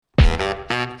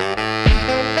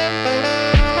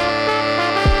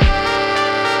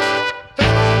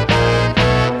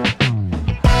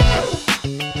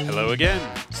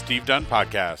Steve Dunn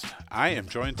Podcast. I am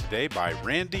joined today by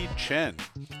Randy Chen.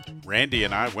 Randy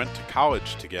and I went to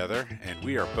college together, and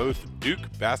we are both Duke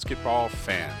basketball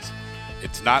fans.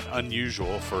 It's not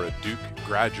unusual for a Duke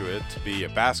graduate to be a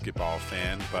basketball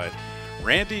fan, but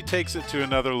Randy takes it to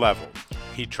another level.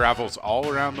 He travels all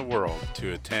around the world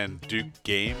to attend Duke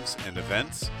games and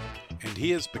events, and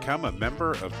he has become a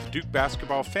member of the Duke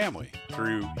basketball family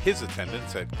through his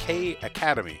attendance at K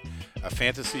Academy, a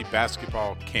fantasy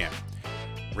basketball camp.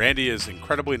 Randy is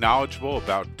incredibly knowledgeable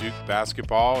about Duke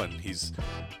basketball, and he's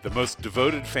the most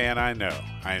devoted fan I know.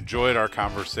 I enjoyed our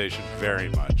conversation very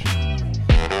much.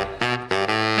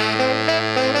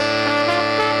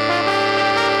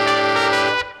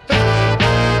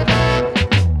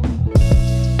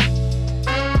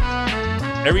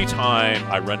 Every time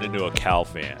I run into a Cal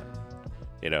fan,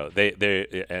 you know,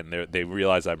 they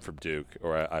realize I'm from Duke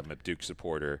or I'm a Duke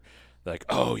supporter. They're like,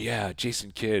 oh yeah,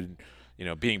 Jason Kidd, you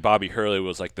know, being Bobby Hurley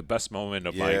was like the best moment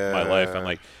of my life. I'm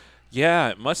like, yeah,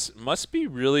 it must be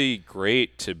really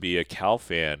great to be a Cal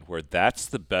fan where that's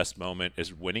the best moment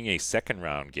is winning a second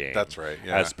round game. That's right,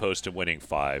 yeah. As opposed to winning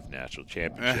 5 national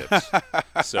championships.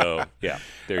 So yeah,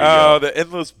 there you go. Oh, the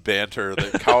endless banter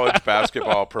that college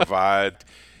basketball provides.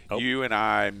 You and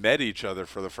I met each other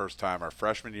for the first time our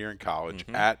freshman year in college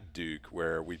at Duke,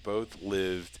 where we both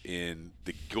lived in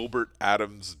the Gilbert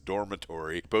Adams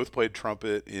dormitory. Both played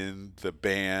trumpet in the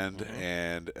band,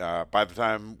 and by the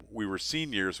time we were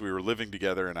seniors, we were living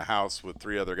together in a house with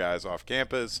 3 other guys off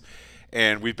campus,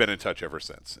 and we've been in touch ever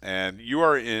since. And you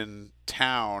are in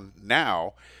town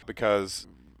now because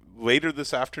later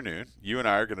this afternoon, you and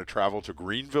I are going to travel to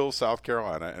Greenville, South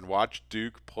Carolina, and watch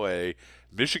Duke play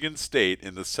Michigan State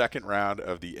in the second round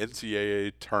of the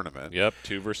NCAA tournament. Yep,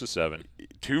 2 versus 7.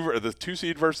 The 2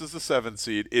 seed versus the 7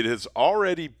 seed. It has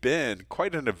already been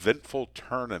quite an eventful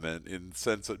tournament in the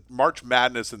sense of March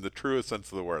Madness in the truest sense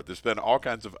of the word. There's been all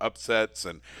kinds of upsets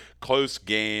and close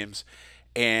games.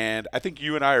 And I think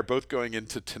you and I are both going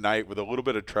into tonight with a little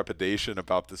bit of trepidation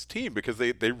about this team because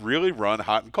they really run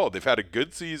hot and cold. They've had a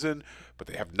good season, but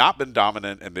they have not been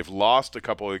dominant, and they've lost a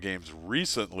couple of games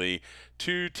recently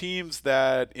to teams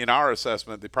that, in our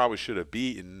assessment, they probably should have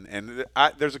beaten. And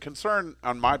there's a concern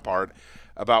on my part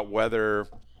about whether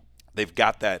they've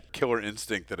got that killer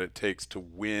instinct that it takes to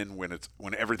win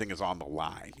when everything is on the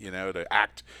line, you know, to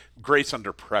act grace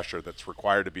under pressure that's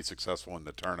required to be successful in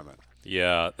the tournament.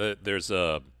 Yeah, there's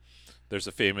a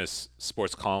famous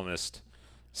sports columnist,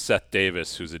 Seth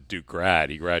Davis, who's a Duke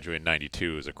grad. He graduated in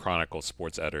 '92 as a Chronicle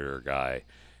sports editor guy,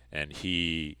 and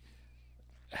he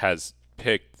has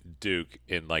picked Duke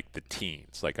in like the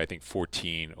teens, like I think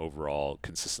 14 overall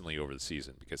consistently over the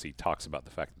season, because he talks about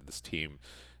the fact that this team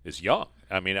is young.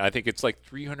 I mean, I think it's like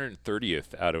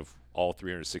 330th out of all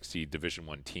 360 Division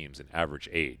I teams in average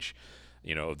age.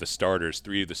 You know, the starters,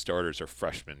 3 of the starters are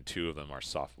freshmen, 2 of them are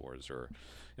sophomores, or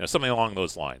something along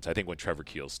those lines. I think when Trevor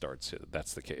Keels starts,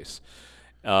 that's the case.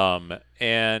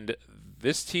 And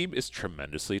this team is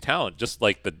tremendously talented, just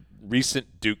like the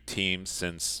recent Duke team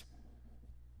since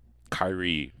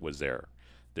Kyrie was there.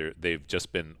 They've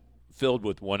just been filled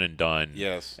with one-and-done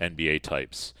NBA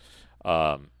types.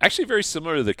 Actually very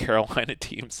similar to the Carolina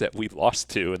teams that we lost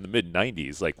to in the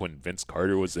mid-90s, like when Vince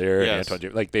Carter was there and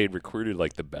Anton, like they recruited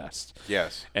like the best.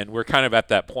 Yes. And we're kind of at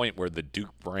that point where the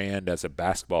Duke brand as a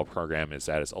basketball program is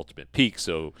at its ultimate peak,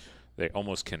 so they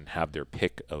almost can have their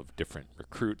pick of different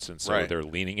recruits, and so they're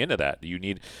leaning into that. You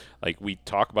need, like we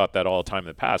talk about that all the time in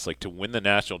the past, like to win the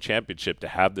national championship, to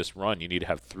have this run, you need to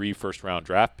have 3 first-round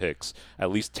draft picks, at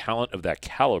least talent of that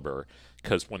caliber,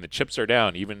 because when the chips are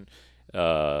down, even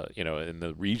in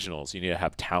the regionals, you need to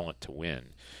have talent to win.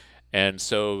 And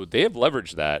so they have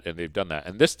leveraged that, and they've done that.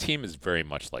 And this team is very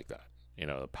much like that. You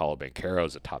know, Paolo Banchero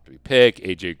is a top 3 pick.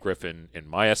 A.J. Griffin, in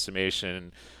my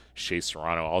estimation, Shea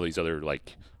Serrano, all these other,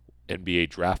 like, NBA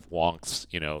draft wonks.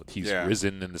 You know, he's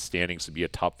risen in the standings to be a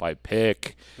top 5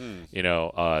 pick. You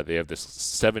know, they have this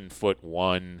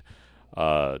 7'1"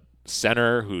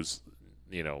 center who's,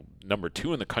 you know, number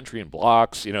 2 in the country in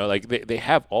blocks. You know, like they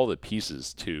have all the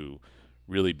pieces to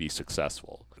really be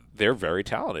successful. They're very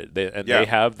talented, they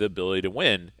have the ability to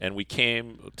win. And we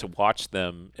came to watch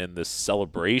them in this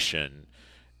celebration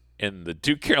in the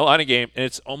Duke Carolina game, and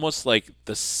it's almost like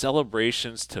the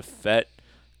celebrations to fet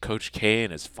Coach K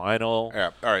in his final.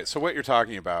 Yeah. All right. So what you're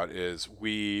talking about is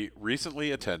we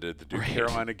recently attended the Duke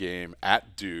Carolina game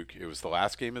at Duke. It was the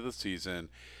last game of the season.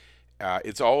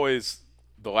 It's always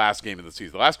the last game of the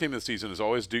season. The last game of the season is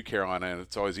always Duke Carolina, and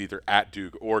it's always either at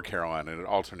Duke or Carolina, and it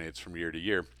alternates from year to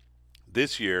year.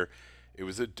 This year, it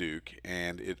was at Duke,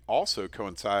 and it also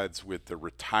coincides with the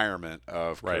retirement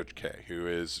of Coach K, who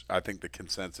is, I think the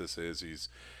consensus is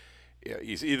Yeah,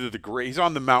 he's either he's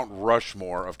on the Mount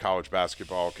Rushmore of college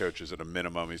basketball coaches at a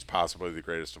minimum. He's possibly the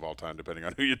greatest of all time, depending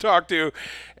on who you talk to.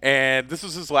 And this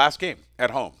was his last game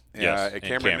at home, Yes, at in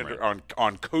Cameron, Cameron.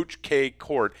 on Coach K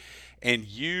court. And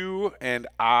you and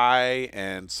I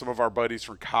and some of our buddies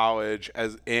from college,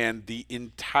 and the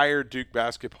entire Duke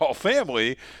basketball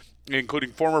family,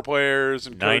 including former players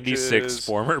and 96 coaches,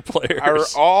 former players are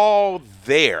all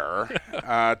there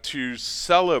to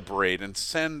celebrate and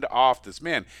send off this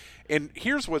man. And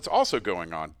here's what's also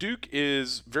going on. Duke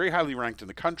is very highly ranked in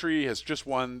the country, has just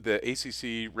won the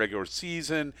ACC regular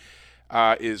season,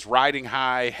 is riding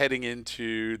high, heading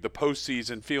into the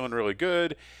postseason, feeling really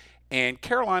good. And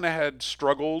Carolina had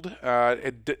struggled.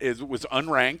 It was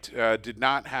unranked, did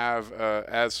not have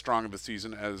as strong of a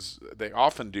season as they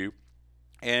often do.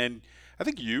 And I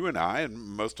think you and I and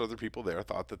most other people there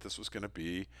thought that this was going to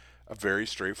be a very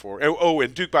straightforward. Oh,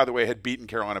 and Duke, by the way, had beaten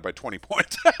Carolina by 20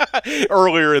 points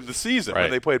earlier in the season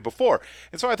when they played before.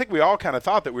 And so I think we all kind of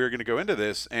thought that we were going to go into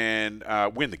this and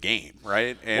win the game,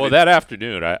 right? And that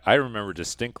afternoon, I remember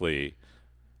distinctly –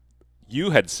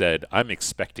 you had said, I'm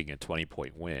expecting a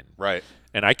 20-point win. Right.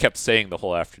 And I kept saying the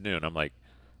whole afternoon, I'm like,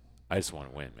 I just want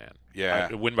to win, man.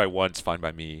 Yeah. Win by one's fine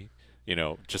by me. I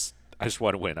just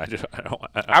want to win.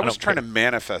 I was trying to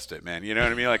manifest it, man. You know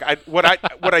what I mean? Like what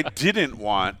I didn't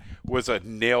want was a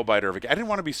nail biter of a game. I didn't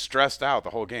want to be stressed out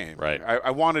the whole game. Right.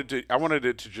 I wanted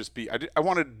it to just be. I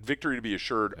wanted victory to be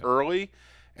assured early,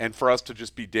 and for us to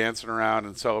just be dancing around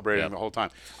and celebrating the whole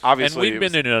time. Obviously, and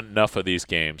we've been in enough of these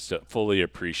games to fully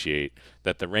appreciate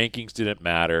that the rankings didn't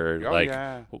matter.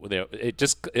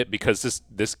 Because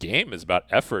this game is about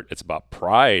effort. It's about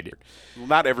pride. Well,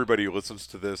 not everybody who listens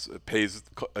to this pays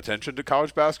attention to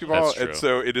college basketball, That's true. And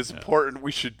so it is important.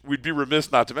 We'd be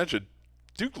remiss not to mention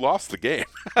Duke lost the game.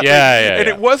 And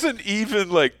it wasn't even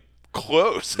like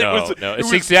close. No, it's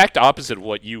the exact opposite of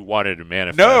what you wanted to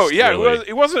manifest. No, yeah, really.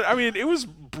 it wasn't. I mean, it was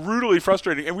brutally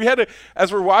frustrating, and we had to,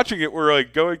 as we're watching it, we're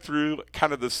like going through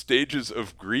kind of the stages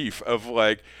of grief of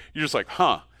like you're just like,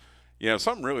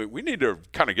 something really. We need to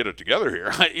kind of get it together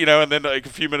here, And then like a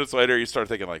few minutes later, you start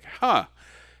thinking like,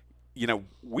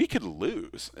 we could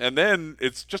lose, and then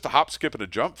it's just a hop, skip, and a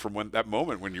jump from that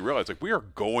moment when you realize like we are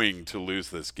going to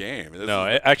lose this game.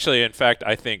 Actually, in fact,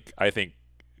 I think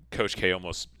Coach K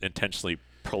almost intentionally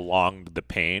prolonged the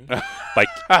pain by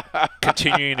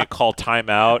continuing to call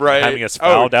timeout, and having us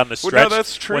foul down the stretch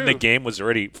that's true. When the game was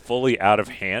already fully out of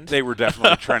hand. They were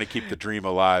definitely trying to keep the dream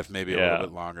alive, maybe a little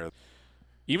bit longer.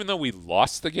 Even though we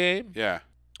lost the game, I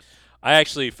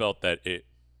actually felt that it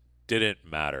didn't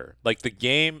matter. Like the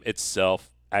game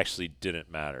itself actually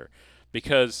didn't matter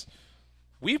because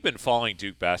we've been following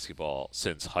Duke basketball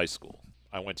since high school.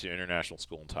 I went to international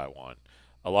school in Taiwan.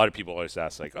 A lot of people always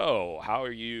ask, like, oh, how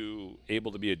are you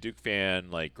able to be a Duke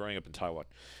fan, like, growing up in Taiwan?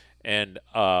 And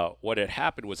what had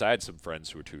happened was I had some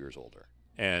friends who were 2 years older,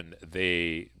 and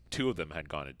two of them had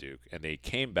gone to Duke, and they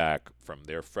came back from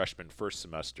their freshman first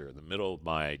semester in the middle of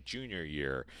my junior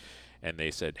year, and they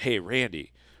said, hey,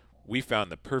 Randy, we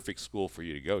found the perfect school for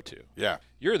you to go to. Yeah.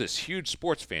 You're this huge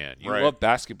sports fan. You love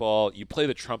basketball. You play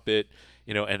the trumpet.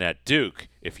 And at Duke,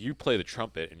 if you play the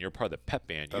trumpet and you're part of the pep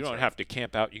band, you don't have to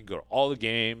camp out. You can go to all the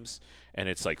games, and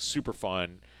it's, like, super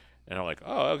fun. And I'm like,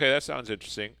 oh, okay, that sounds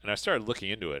interesting. And I started looking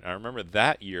into it. I remember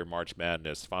that year, March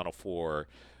Madness, Final Four,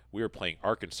 we were playing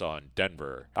Arkansas and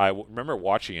Denver. I remember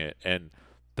watching it, and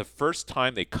the first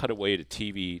time they cut away to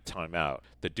TV timeout,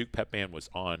 the Duke pep band was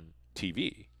on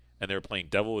TV. And they were playing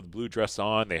Devil with Blue dress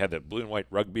on. They had the blue and white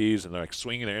rugbies, and they're, like,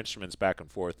 swinging their instruments back and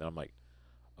forth. And I'm like,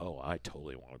 oh, I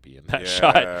totally want to be in that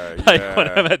shot when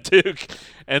I'm at Duke.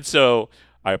 And so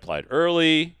I applied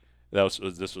early. This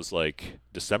was like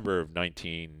December of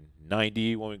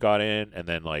 1990 when we got in, and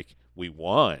then like we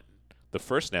won the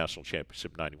first national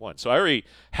championship in '91. So I already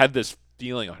had this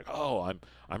feeling like, oh,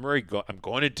 I'm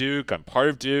going to Duke. I'm part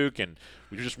of Duke, and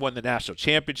we just won the national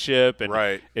championship,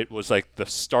 and it was like the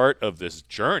start of this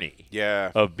journey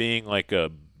of being like a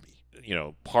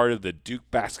part of the Duke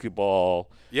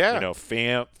basketball,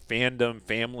 fandom,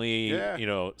 family,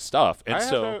 stuff. And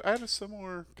I had a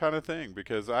similar kind of thing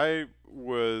because I'm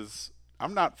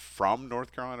not from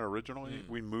North Carolina originally.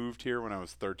 We moved here when I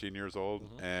was 13 years old,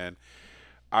 and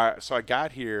so I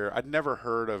got here. I'd never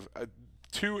heard of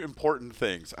two important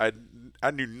things.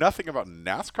 I knew nothing about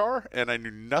NASCAR, and I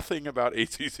knew nothing about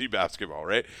ACC basketball.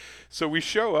 Right, so we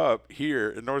show up here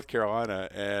in North Carolina,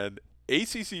 and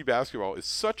ACC basketball is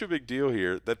such a big deal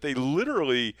here that they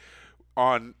literally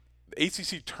on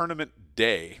ACC tournament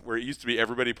day, where it used to be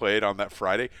everybody played on that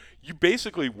Friday, you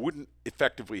basically wouldn't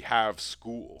effectively have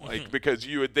school, like because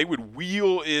they would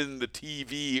wheel in the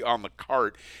TV on the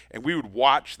cart, and we would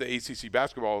watch the ACC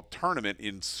basketball tournament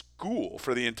in school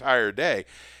for the entire day.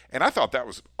 And I thought that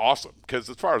was awesome because,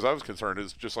 as far as I was concerned, it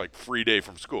was just like free day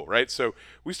from school, right? So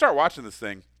we start watching this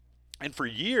thing, and for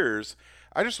years,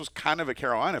 I just was kind of a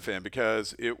Carolina fan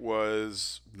because it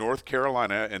was North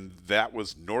Carolina, and that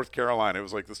was North Carolina. It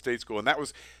was like the state school, and that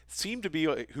was seemed to be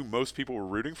like who most people were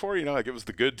rooting for. Like it was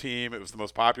the good team, it was the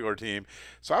most popular team.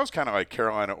 So I was kind of like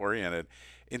Carolina oriented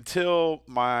until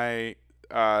my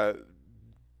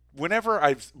whenever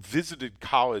I visited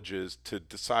colleges to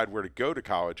decide where to go to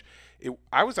college,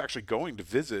 I was actually going to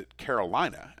visit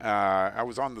Carolina. I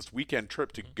was on this weekend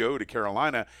trip to go to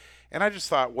Carolina, and I just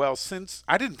thought, well, since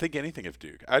I didn't think anything of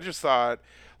Duke, I just thought,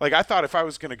 like, I thought if I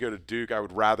was going to go to Duke, I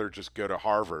would rather just go to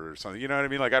Harvard or something. You know what I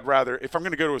mean? Like, I'd rather, if I'm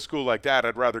going to go to a school like that,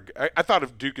 I'd rather. I thought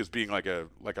of Duke as being like a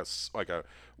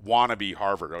wannabe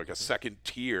Harvard, or like a second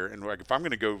tier. And like, if I'm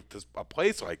going to go to a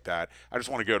place like that, I just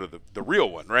want to go to the real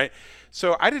one, right?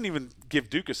 So I didn't even give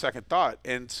Duke a second thought,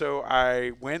 and so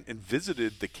I went and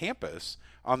visited the campus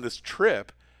on this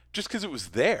trip just because it was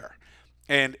there,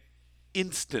 and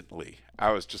instantly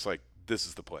I was just like, this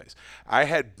is the place. I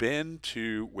had been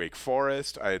to Wake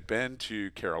Forest, I had been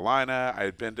to Carolina, I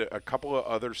had been to a couple of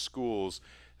other schools.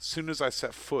 As soon as I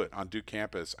set foot on Duke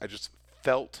campus, I just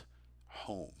felt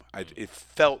home. It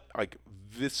felt like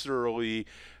viscerally,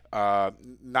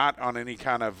 not on any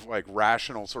kind of like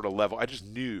rational sort of level. I just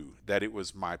knew that it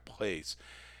was my place.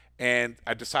 And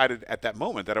I decided at that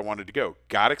moment that I wanted to go.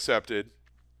 Got accepted,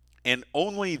 and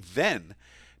only then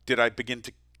did I begin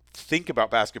to think about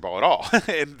basketball at all.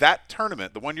 And that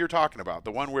tournament, the one you're talking about,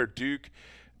 the one where Duke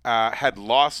had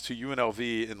lost to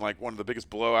UNLV in like one of the biggest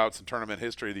blowouts in tournament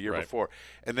history the year before,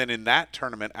 and then in that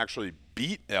tournament actually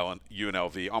beat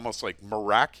UNLV almost like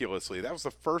miraculously. That was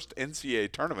the first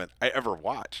NCAA tournament I ever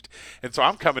watched. And so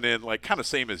I'm coming in like kind of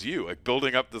same as you, like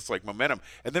building up this like momentum.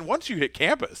 And then once you hit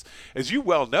campus, as you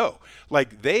well know,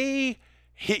 like they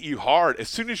hit you hard as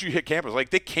soon as you hit campus.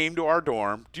 Like they came to our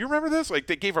dorm. Do you remember this? Like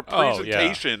they gave a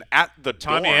presentation at the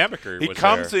Tommy dorm. Amaker He was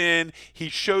comes there. in, he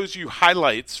shows you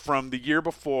highlights from the year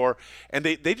before, and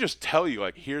they just tell you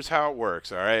like, here's how it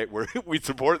works. All right, we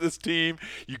support this team.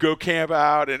 You go camp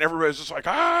out, and everybody's just like,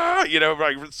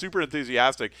 like super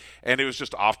enthusiastic, and it was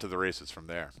just off to the races from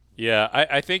there. Yeah,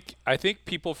 I think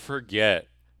people forget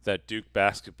that Duke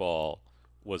basketball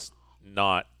was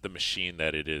not the machine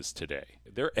that it is today.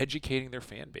 They're educating their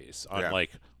fan base on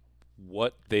like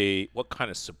what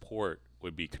kind of support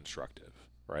would be constructive,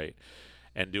 right?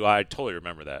 And I totally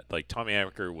remember that. Like Tommy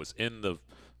Amaker was in the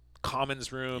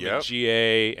Commons room in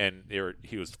GA, and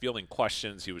he was fielding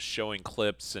questions. He was showing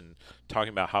clips and talking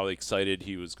about how excited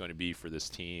he was going to be for this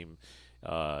team.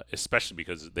 Especially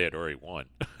because they had already won.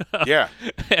 Yeah.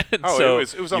 So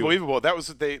it was unbelievable. That was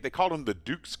they called them the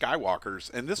Duke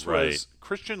Skywalkers, and this was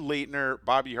Christian Laettner,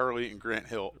 Bobby Hurley, and Grant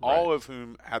Hill, all of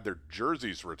whom had their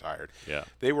jerseys retired. Yeah.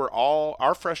 They were all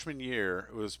our freshman year.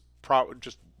 It was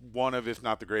just one of, if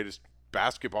not the greatest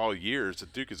basketball years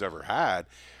that Duke has ever had.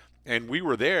 And we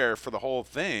were there for the whole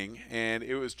thing, and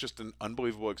it was just an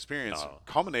unbelievable experience,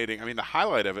 culminating. I mean, the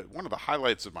highlight of it, one of the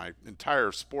highlights of my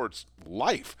entire sports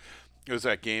life, it was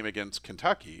that game against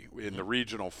Kentucky in the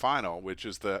regional final, which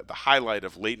is the highlight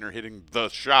of Laettner hitting the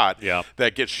shot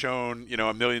that gets shown,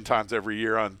 a million times every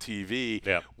year on TV.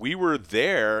 Yeah. We were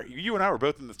there. You and I were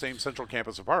both in the same Central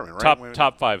Campus apartment, right?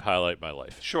 Top 5 highlight of my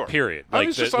life. Sure. Period. I mean,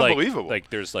 it's just unbelievable.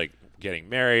 Like there's like getting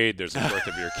married, there's the birth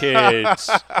of your kids,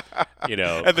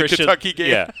 and the Kentucky game.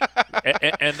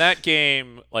 Yeah. and that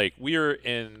game, like we were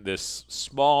in this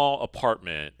small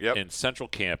apartment in Central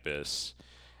Campus,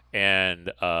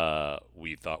 and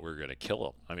we thought we were going to kill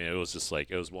them. I mean, it was just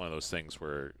like, it was one of those things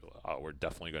where we're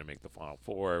definitely going to make the Final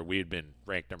Four. We had been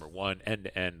ranked number 1 end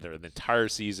to end the entire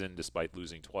season, despite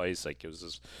losing twice. Like it was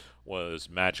just one of those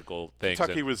magical things.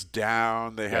 Kentucky was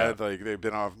down. They had they've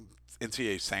been off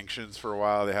NCAA sanctions for a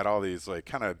while. They had all these like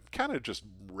kind of just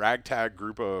ragtag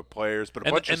group of players, but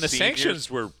a bunch of the seniors. Sanctions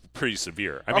were pretty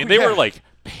severe. I mean, they were like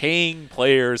paying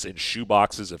players in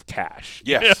shoeboxes of cash.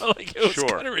 Yes, like it was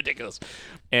kind of ridiculous.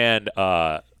 And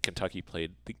Kentucky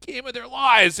played the game of their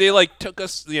lives. They like took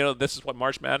us. This is what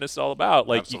March Madness is all about.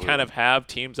 Like Absolutely. You kind of have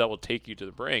teams that will take you to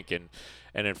the brink, and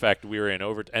in fact we were in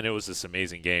and it was this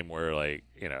amazing game where like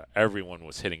everyone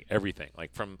was hitting everything,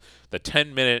 like from the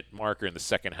 10-minute marker in the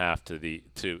second half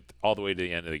to all the way to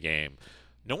the end of the game.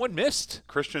 No one missed.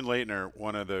 Christian Laettner,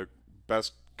 one of the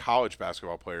best college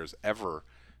basketball players ever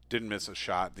didn't miss a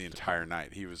shot the entire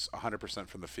night. He was 100%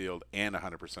 from the field and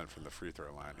 100% from the free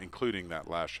throw line, including that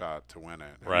last shot to win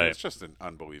it. I mean, it's just an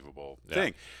unbelievable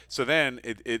thing. So then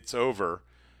it's over.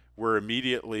 We're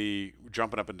immediately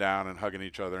jumping up and down and hugging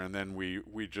each other, and then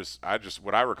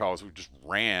what I recall is we just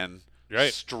ran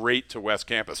straight to West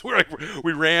Campus.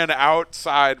 We ran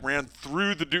outside, ran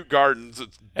through the Duke Gardens.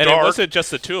 It's and dark. It wasn't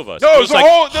just the two of us. No, it was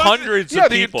like hundreds of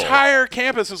people. The entire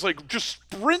campus is like just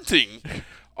sprinting.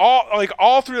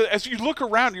 All through. As you look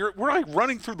around, we're like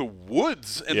running through the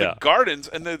woods and the gardens,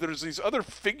 and there's these other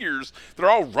figures that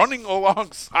are all running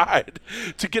alongside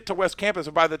to get to West Campus.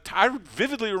 And by the time, I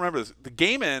vividly remember this, the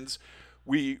game ends.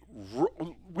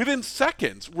 Within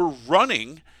seconds, we're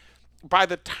running. By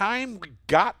the time we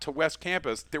got to West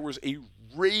Campus, there was a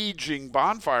raging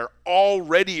bonfire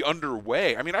already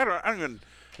underway. I mean, I don't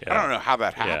know how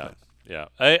that happened. Yeah.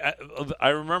 I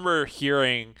remember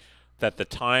hearing that the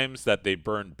times that they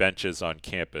burned benches on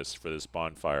campus for this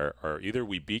bonfire are either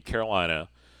we beat Carolina,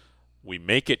 we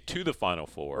make it to the Final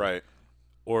Four, right,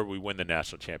 or we win the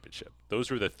national championship.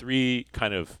 Those were the three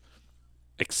kind of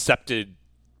accepted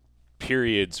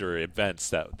periods or events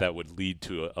that would lead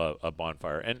to a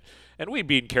bonfire. And we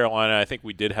beat Carolina. I think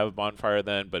we did have a bonfire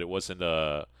then, but it wasn't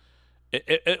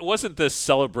it wasn't this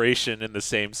celebration in the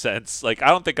same sense. Like, I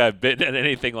don't think I've been at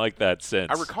anything like that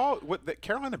since. I recall that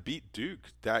Carolina beat Duke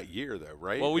that year, though,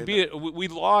 right? Well, we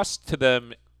lost to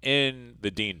them in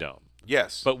the Dean Dome.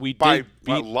 Yes, but we by did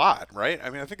beat a lot, right? I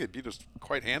mean, I think they beat us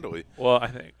quite handily. Well, I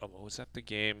think was that the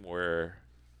game where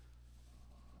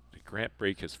did Grant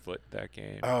break his foot that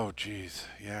game? Oh, geez,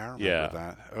 yeah, I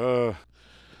remember that.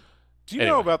 Do you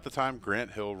know about the time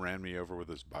Grant Hill ran me over with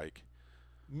his bike?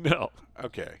 No.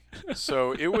 Okay.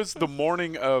 So it was the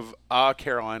morning of a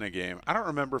Carolina game. I don't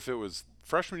remember if it was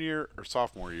freshman year or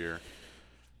sophomore year,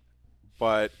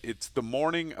 but it's the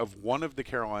morning of one of the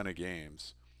Carolina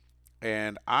games.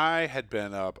 And I had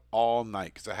been up all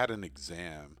night because I had an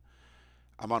exam.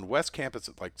 I'm on West Campus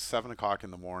at like 7 o'clock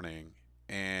in the morning,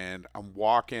 and I'm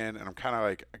walking, and I'm kind of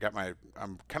like,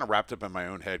 I'm kind of wrapped up in my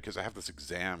own head because I have this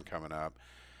exam coming up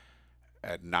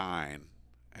at 9.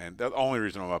 And the only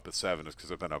reason I'm up at 7 is because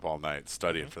I've been up all night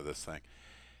studying for this thing.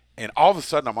 And all of a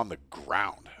sudden, I'm on the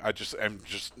ground.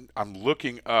 I'm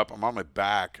looking up. I'm on my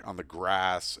back on the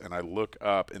grass, and I look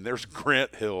up, and there's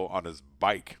Grant Hill on his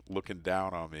bike looking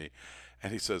down on me.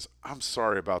 And he says, "I'm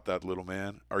sorry about that, little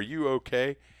man. Are you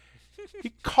okay?"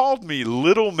 He called me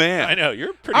little man. I know.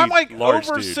 You're pretty I'm like large,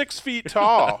 over dude. 6 feet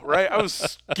tall, right? I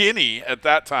was skinny at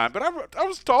that time, but I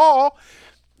was tall.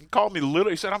 He called me little.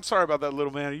 He said, "I'm sorry about that,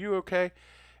 little man. Are you okay?"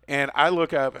 And I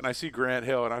look up, and I see Grant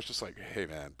Hill, and I was just like, "Hey,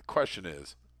 man, the question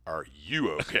is, are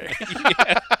you okay?"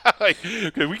 Like,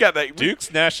 we got that.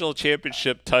 Duke's national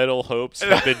championship title hopes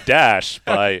have been dashed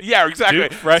by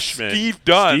Duke freshman Steve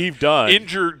Dunn.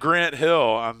 Injured Grant Hill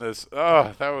on this.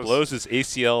 Oh, that was blows his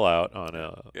ACL out on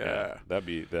a that'd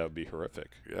be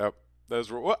horrific. Yep. Those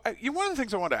were one of the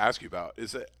things I wanted to ask you about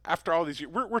is that after all these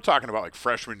years, we're talking about like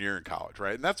freshman year in college,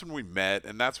 right? And that's when we met,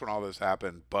 and that's when all this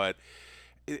happened. But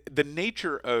the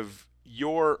nature of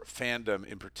your fandom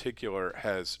in particular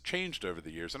has changed over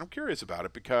the years, and I'm curious about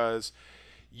it because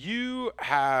you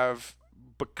have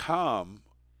become,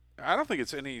 I don't think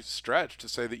it's any stretch to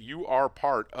say that you are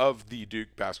part of the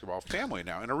Duke basketball family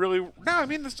now. And I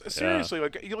mean this seriously. Yeah.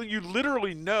 Like you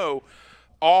literally know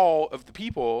all of the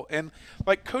people, and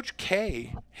like Coach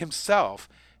K himself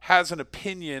has an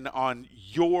opinion on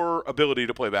your ability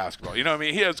to play basketball. You know what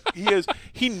I mean?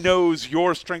 He knows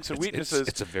your strengths and weaknesses.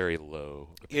 It's a very low.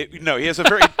 He has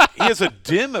a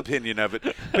dim opinion of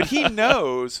it, but he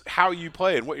knows how you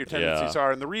play and what your tendencies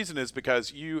are. And the reason is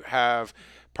because you have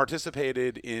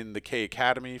participated in the K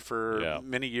Academy for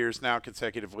many years now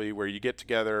consecutively, where you get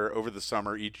together over the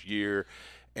summer each year.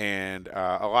 And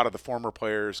a lot of the former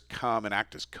players come and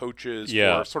act as coaches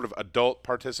for sort of adult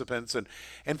participants.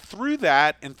 And through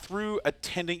that and through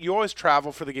attending, you always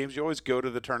travel for the games. You always go to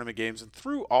the tournament games. And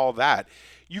through all that,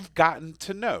 you've gotten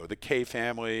to know the K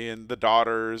family and the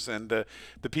daughters and the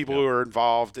people who are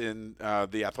involved in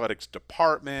the athletics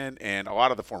department and a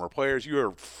lot of the former players. You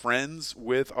are friends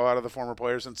with a lot of the former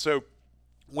players. And so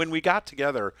when we got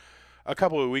together a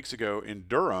couple of weeks ago in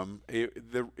Durham,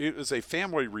 it was a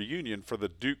family reunion for the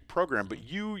Duke program, but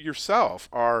you yourself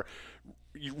are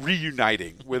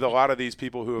reuniting with a lot of these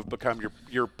people who have become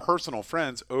your personal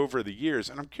friends over the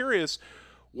years. And I'm curious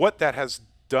what that has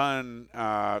done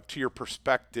to your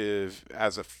perspective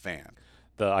as a fan.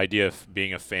 The idea of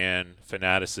being a fan,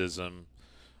 fanaticism,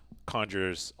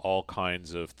 conjures all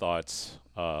kinds of thoughts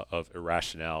of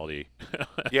irrationality.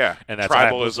 Yeah, and that's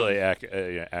tribalism.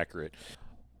 Absolutely accurate.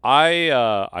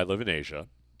 I live in Asia.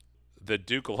 The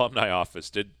Duke alumni office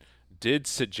did did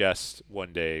suggest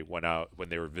one day when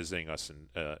they were visiting us and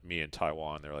me in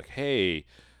Taiwan, they're like, "Hey,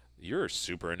 you're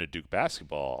super into Duke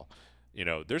basketball.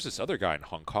 There's this other guy in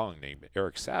Hong Kong named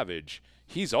Eric Savage.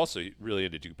 He's also really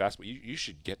into Duke basketball. You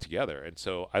should get together." And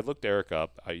so I looked Eric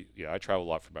up. I travel a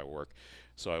lot for my work,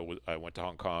 so I went to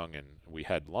Hong Kong and we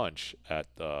had lunch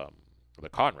at the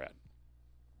Conrad.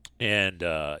 And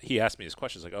he asked me this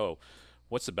question, like, "Oh,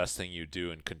 what's the best thing you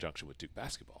do in conjunction with Duke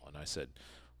basketball?" And I said,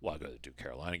 "Well, I go to the Duke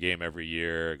Carolina game every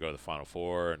year. I go to the Final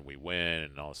Four, and we win,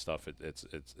 and all this stuff. It's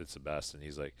the best." And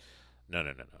he's like, "No.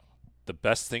 The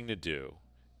best thing to do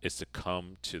is to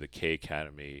come to the K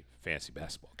Academy Fantasy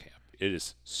Basketball Camp. It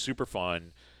is super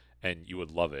fun, and you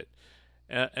would love it."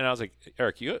 And I was like,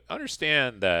 "Eric, you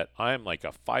understand that I'm like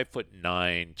a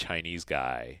 5'9" Chinese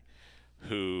guy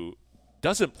who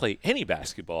doesn't play any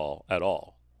basketball at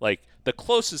all. Like, the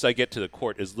closest I get to the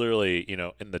court is literally,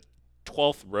 in the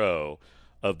 12th row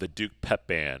of the Duke pep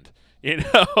band,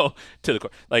 to the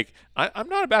court. Like, I'm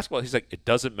not a basketball." He's like, "It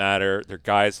doesn't matter. There are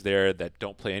guys there that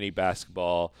don't play any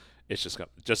basketball. It's just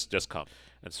come."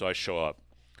 And so I show up.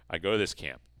 I go to this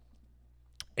camp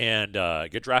and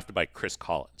get drafted by Chris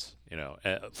Collins.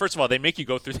 First of all, they make you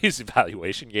go through these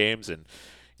evaluation games, and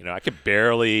I could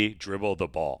barely dribble the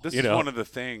ball. This is one of the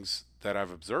things that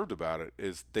I've observed about it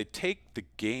is they take the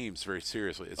games very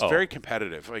seriously. It's very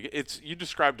competitive. Like, you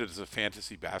described it as a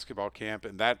fantasy basketball camp,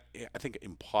 and that, I think,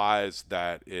 implies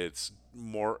that it's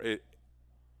more.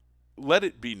 Let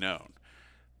it be known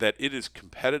that it is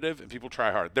competitive and people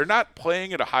try hard. They're not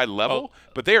playing at a high level,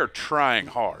 but they are trying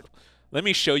hard. Let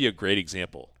me show you a great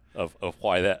example of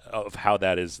how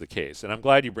that is the case, and I'm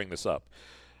glad you bring this up.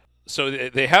 So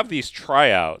they have these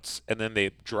tryouts, and then they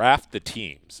draft the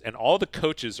teams, and all the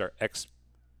coaches are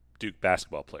ex-Duke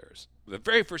basketball players. The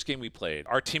very first game we played,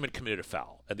 our team had committed a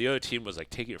foul, and the other team was like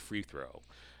taking a free throw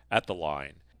at the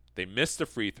line. They missed the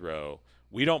free throw.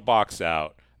 We don't box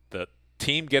out. The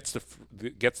team gets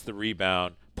the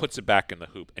rebound, puts it back in the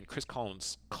hoop, and Chris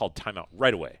Collins called timeout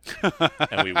right away.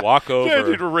 And we walk over. Yeah,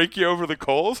 did he rake you over the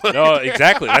coals? No,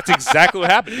 exactly. That's exactly what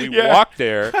happened. We walk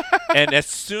there, and as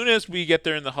soon as we get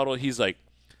there in the huddle, he's like,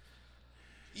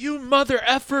 "You mother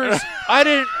effers! I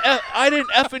didn't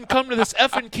effing come to this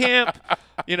effing camp,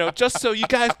 just so you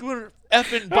guys would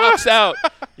effing box out.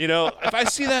 If I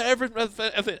see that ever."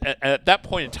 And at that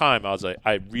point in time, I was like,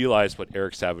 I realized what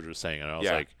Eric Savage was saying, and I was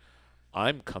like,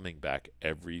 I'm coming back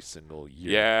every single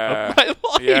year of my life.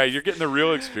 Yeah, you're getting the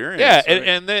real experience. Yeah, right?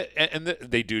 and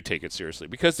they do take it seriously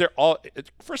because they're all.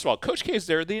 First of all, Coach K is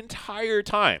there the entire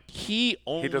time. He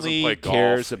doesn't play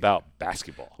cares golf. about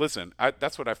basketball. Listen,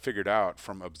 that's what I figured out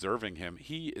from observing him.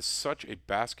 He is such a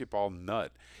basketball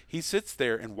nut. He sits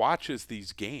there and watches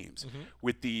these games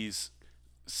with these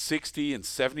 60 and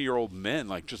 70-year-old men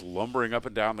like just lumbering up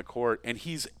and down the court, and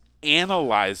he's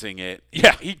analyzing it.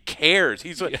 Yeah, he cares.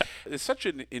 It's such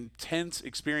an intense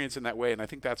experience in that way, and I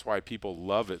think that's why people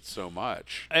love it so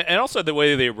much. And also the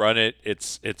way they run it,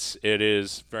 it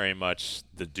is very much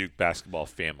the Duke basketball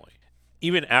family.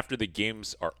 Even after the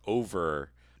games are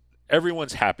over,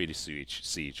 everyone's happy to see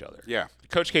each other. Yeah.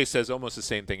 Coach K says almost the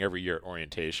same thing every year at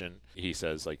orientation. He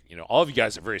says, like, all of you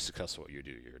guys are very successful at what you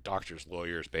do. You're doctors,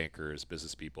 lawyers, bankers,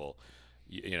 business people.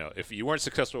 If you weren't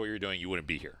successful at what you're doing, you wouldn't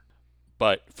be here.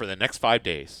 But for the next 5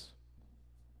 days,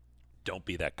 don't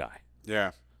be that guy.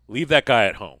 Yeah. Leave that guy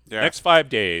at home. Yeah. Next 5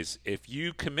 days, if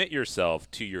you commit yourself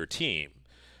to your team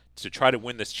to try to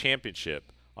win this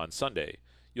championship on Sunday,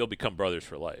 you'll become brothers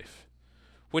for life.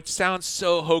 Which sounds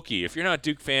so hokey. If you're not a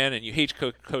Duke fan and you hate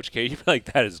Coach K, you're like,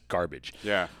 that is garbage.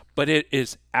 Yeah. But it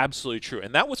is absolutely true.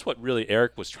 And that was what really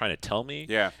Eric was trying to tell me.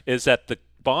 Yeah. Is that the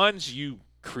bonds you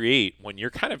create when you're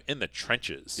kind of in the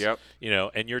trenches,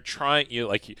 and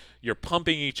you're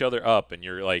pumping each other up, and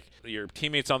you're like your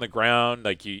teammates on the ground,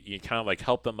 like you kind of like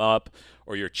help them up,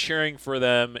 or you're cheering for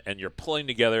them, and you're pulling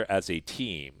together as a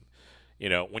team.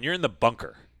 When you're in the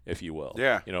bunker, if you will,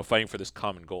 fighting for this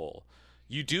common goal,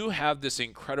 you do have this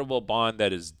incredible bond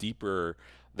that is deeper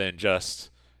than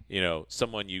just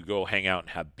someone you go hang out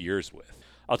and have beers with.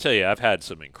 I'll tell you, I've had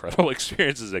some incredible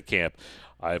experiences at camp.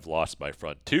 I've lost my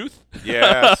front tooth.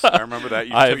 Yes, I remember that.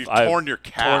 You've torn your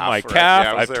calf. Torn my right? calf.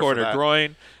 Yeah, I've torn a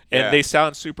groin. And they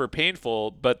sound super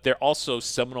painful, but they're also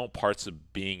seminal parts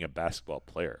of being a basketball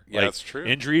player. Yeah, that's true.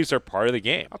 Injuries are part of the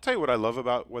game. I'll tell you what I love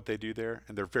about what they do there,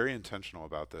 and they're very intentional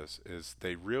about this, is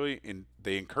they really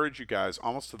they encourage you guys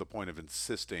almost to the point of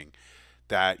insisting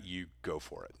that you go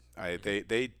for it.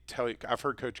 They tell you. I've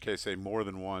heard Coach K say more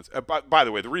than once. By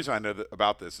the way, the reason I know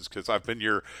about this is because I've been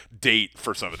your date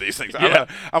for some of these things. Yeah.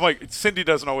 I'm like, Cindy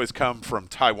doesn't always come from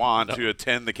Taiwan to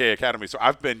attend the K Academy, so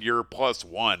I've been your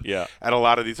 +1 at a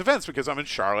lot of these events because I'm in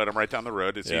Charlotte. I'm right down the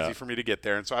road. It's easy for me to get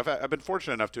there, and so I've been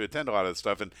fortunate enough to attend a lot of this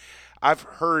stuff. And I've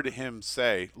heard him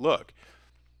say, "Look,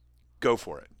 go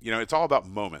for it. You know, it's all about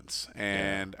moments,"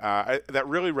 and that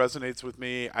really resonates with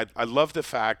me. I love the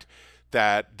fact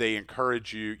that they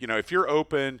encourage you. You know, if you're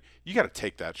open, you got to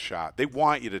take that shot. They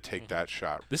want you to take that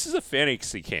shot. This is a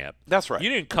fantasy camp. That's right. You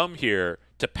didn't come here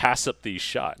to pass up these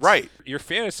shots. Right. Your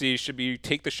fantasy should be you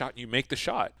take the shot and you make the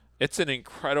shot. It's an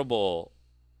incredible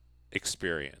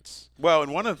experience. Well,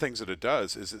 and one of the things that it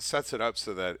does is it sets it up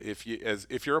so that if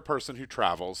you're a person who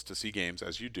travels to see games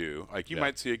as you do, like you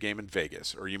might see a game in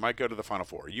Vegas, or you might go to the Final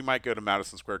Four, you might go to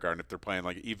Madison Square Garden if they're playing,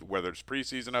 like even whether it's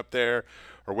preseason up there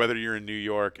or whether you're in New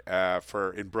York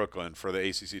in Brooklyn for the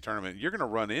ACC tournament, you're going to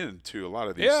run into a lot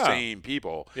of these same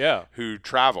people who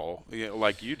travel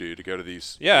like you do to go to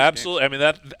these. Yeah, these absolutely. games.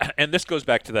 I mean and this goes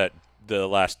back to the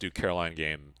last Duke Carolina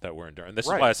game that we're in during. This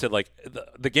is why I said like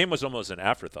the game was almost an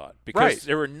afterthought because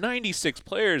there were 96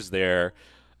 players there,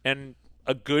 and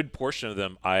a good portion of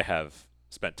them I have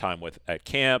spent time with at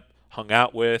camp, hung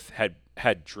out with,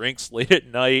 had drinks late at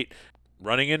night,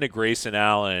 running into Grayson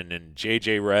Allen and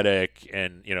JJ Redick,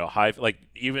 and like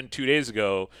even 2 days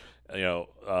ago,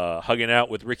 hugging out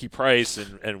with Ricky Price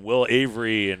and Will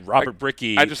Avery and Robert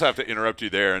Brickey. I just have to interrupt you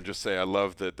there and just say I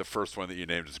love that the first one that you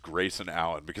named is Grayson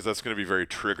Allen, because that's going to be very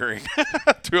triggering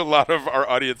to a lot of our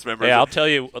audience members. Yeah,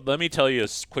 let me tell you a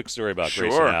quick story about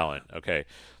Grayson Allen. Okay.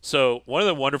 So one of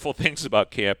the wonderful things about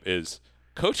camp is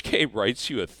Coach K writes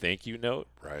you a thank you note.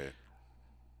 Right.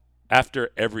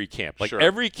 After every camp. Like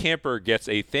every camper gets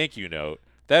a thank you note.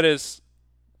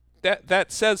 That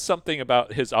says something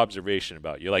about his observation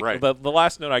about you. Like the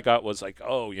last note I got was like,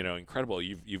 "Oh, incredible!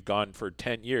 You've gone for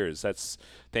 10 years.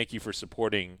 Thank you for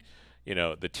supporting,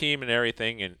 the team and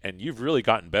everything, and you've really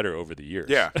gotten better over the years."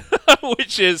 Yeah,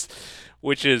 which is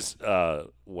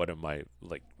one of my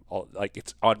like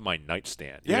it's on my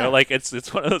nightstand. Yeah, like it's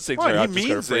one of those things. Well, where he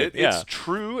means it. Yeah. It's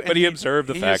true. But he observed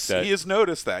the fact that he has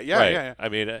noticed that. Yeah, right. yeah. I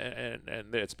mean,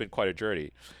 and it's been quite a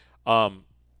journey.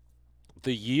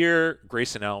 The year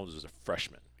Grayson Allen was a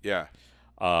freshman,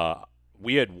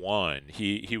 we had won.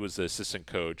 He was the assistant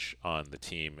coach on the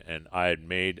team, and I had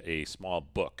made a small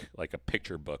book, like a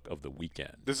picture book of the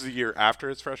weekend. This is a year after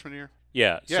his freshman year?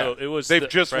 Yeah. So it was. They've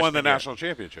just won the national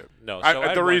championship. No.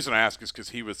 The reason I ask is because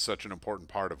he was such an important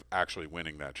part of actually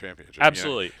winning that championship.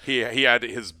 Absolutely. He had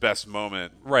his best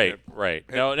moment. Right. Right.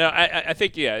 No. I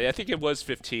think I think it was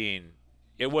 15.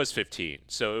 It was 15.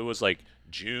 So it was like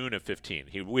June of 15.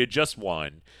 We had just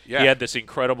won. Yeah. He had this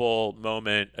incredible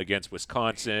moment against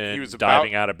Wisconsin. He was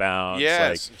diving out of bounds.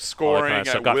 Yes, scoring kind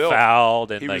of at got will.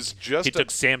 Fouled, and he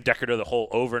took Sam Decker to the hole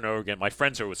over and over again. My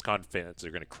friends are Wisconsin fans.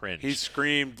 They're going to cringe. He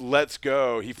screamed, "Let's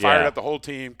go." He fired up the whole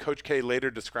team. Coach K later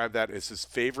described that as his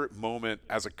favorite moment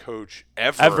as a coach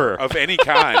ever. Of any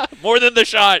kind. More than the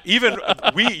shot. Even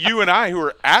you and I who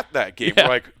were at that game were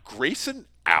like, Grayson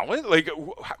Allen? Like,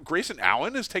 Grayson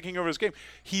Allen is taking over his game.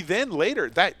 He then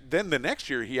then the next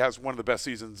year he has one of the best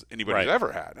seasons anybody's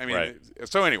ever had. I mean,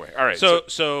 so anyway, all right.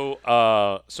 So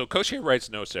Coach K writes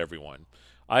notes to everyone.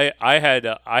 I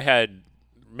had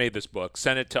made this book,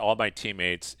 sent it to all my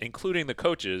teammates, including the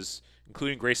coaches,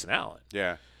 including Grayson Allen.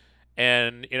 Yeah.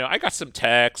 And, I got some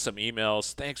texts, some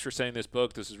emails. Thanks for sending this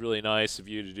book. This is really nice of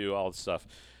you to do all this stuff.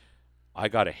 I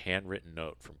got a handwritten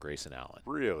note from Grayson Allen.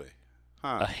 Really?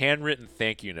 Huh. A handwritten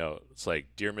thank you note. It's like,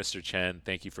 "Dear Mr. Chen,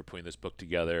 thank you for putting this book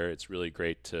together. It's really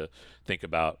great to think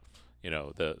about,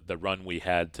 the run we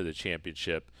had to the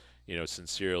championship.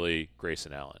 Sincerely,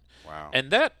 Grayson Allen." Wow. And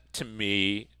that, to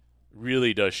me,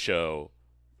 really does show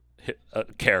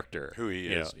character. Who he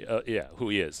is. Who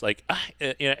he is. Like,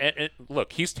 and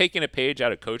look, he's taking a page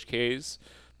out of Coach K's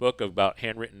book about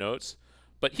handwritten notes,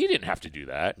 but he didn't have to do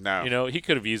that. No. He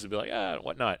could have easily been like,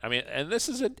 whatnot. I mean, and this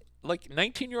is a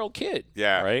 19-year-old kid.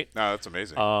 Yeah. Right? No, that's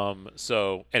amazing.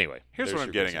 So anyway, here's what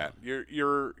I'm getting at.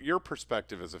 Your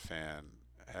perspective as a fan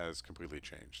has completely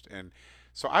changed. And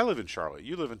so I live in Charlotte.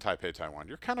 You live in Taipei, Taiwan.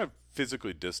 You're kind of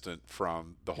physically distant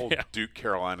from the whole Duke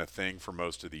Carolina thing for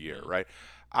most of the year, right?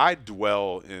 I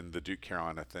dwell in the Duke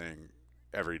Carolina thing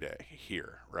every day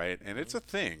here, right? And it's a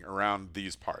thing around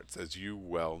these parts, as you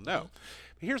well know.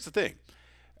 But here's the thing.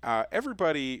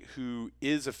 Everybody who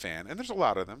is a fan, and there's a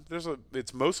lot of them.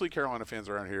 It's mostly Carolina fans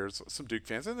around here. Some Duke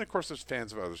fans, and of course there's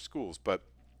fans of other schools, but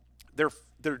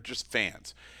they're just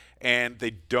fans. and they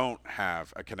don't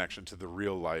have a connection to the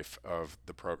real life of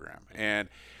the program. And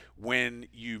when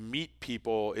you meet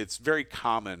people, it's very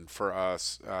common for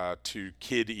us to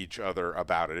kid each other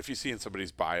about it. If you see in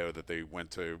somebody's bio that they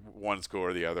went to one school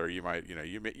or the other, you might,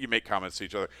 you make comments to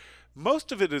each other.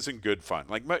 Most of it is in good fun.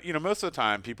 Like, most of the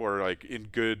time, people are like in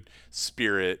good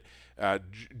spirit,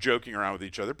 joking around with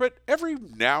each other. But every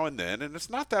now and then, and it's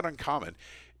not that uncommon,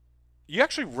 you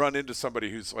actually run into somebody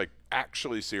who's like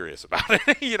actually serious about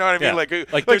it. You know what I mean?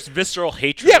 Like there's visceral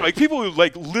hatred. Yeah, like people who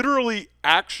like literally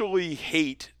actually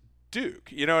hate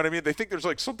Duke. You know what I mean? They think there's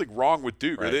like something wrong with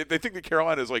Duke, right. or they think that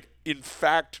Carolina is like in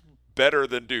fact better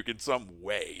than Duke in some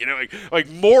way. Like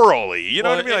morally. You know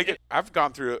what I mean? Like I've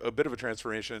gone through a bit of a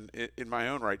transformation in my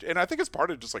own right, and I think it's part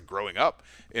of just like growing up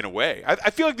in a way. I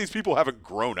feel like these people haven't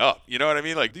grown up. You know what I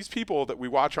mean? Like these people that we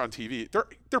watch on TV,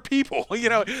 they're people. You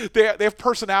know, they have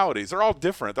personalities. They're all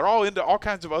different. They're all into all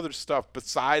kinds of other stuff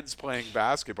besides playing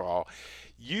basketball.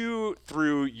 You,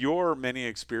 through your many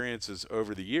experiences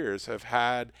over the years, have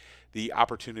had the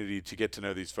opportunity to get to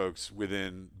know these folks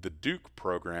within the Duke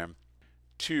program,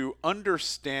 to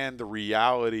understand the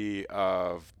reality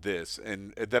of this,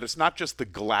 and that it's not just the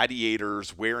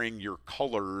gladiators wearing your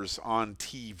colors on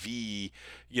TV,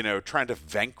 trying to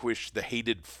vanquish the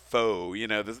hated foe,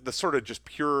 the sort of just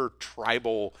pure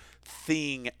tribal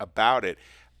thing about it.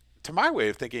 To my way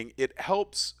of thinking, it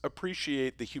helps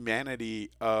appreciate the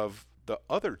humanity of the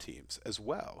other teams as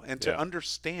well, and to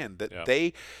understand that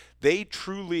they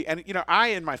truly, and I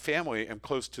and my family am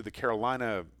close to the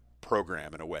Carolina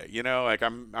program in a way. Like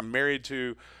I'm married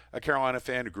to a Carolina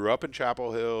fan who grew up in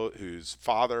Chapel Hill, whose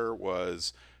father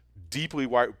was deeply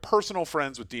white, personal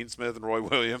friends with Dean Smith and Roy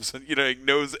Williams, and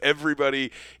knows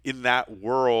everybody in that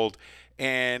world.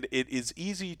 And it is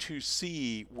easy to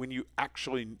see when you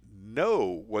actually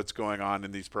know what's going on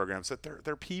in these programs that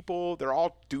they're people, they're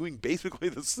all doing basically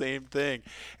the same thing.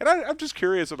 And I'm just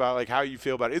curious about like how you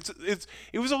feel about it.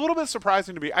 It was a little bit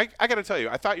surprising to me. I got to tell you,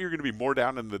 I thought you were going to be more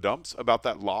down in the dumps about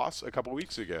that loss a couple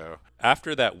weeks ago.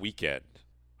 After that weekend,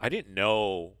 I didn't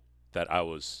know that I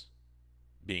was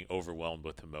being overwhelmed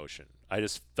with emotion. I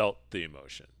just felt the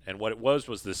emotion. And what it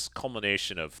was this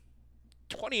culmination of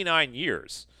 29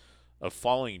 years of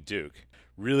following Duke,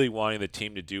 really wanting the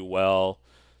team to do well,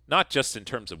 not just in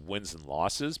terms of wins and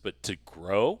losses, but to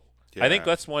grow. Yeah. I think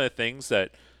that's one of the things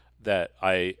that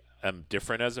I am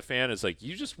different as a fan, is like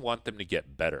you just want them to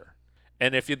get better.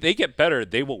 And if they get better,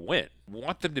 they will win.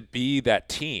 Want them to be that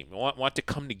team. Want to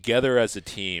come together as a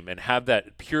team and have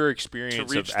that pure experience to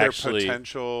reach of their actually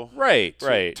potential. Right.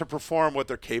 To perform what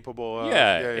they're capable of.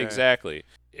 Yeah, exactly.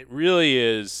 It really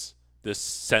is this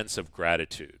sense of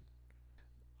gratitude.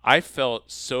 I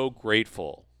felt so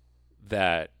grateful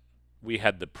that we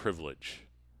had the privilege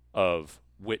of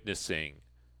witnessing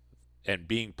and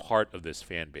being part of this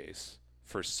fan base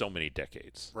for so many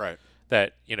decades. Right.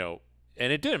 That,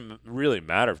 and it didn't really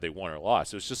matter if they won or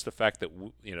lost. It was just the fact that,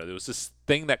 there was this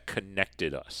thing that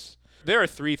connected us. There are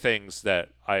three things that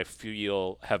I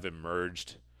feel have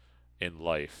emerged in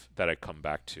life that I come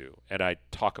back to and I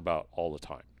talk about all the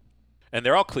time. And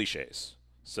they're all cliches,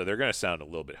 so they're going to sound a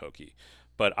little bit hokey,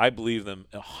 but I believe them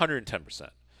 110%.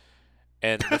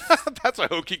 And that's a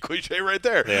hokey cliche right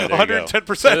there. Yeah,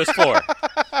 110%. So there's four.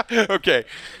 Okay.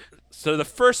 So the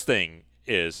first thing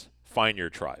is find your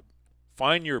tribe.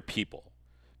 Find your people.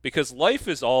 Because life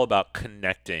is all about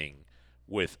connecting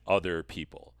with other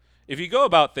people. If you go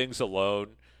about things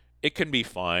alone, it can be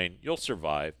fine. You'll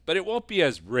survive. But it won't be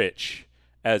as rich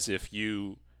as if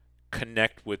you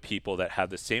connect with people that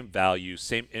have the same values,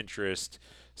 same interest,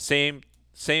 same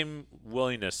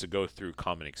willingness to go through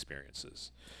common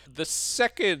experiences. The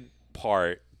second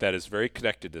part that is very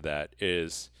connected to that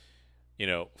is,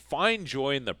 find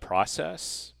joy in the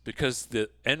process, because the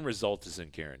end result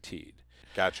isn't guaranteed.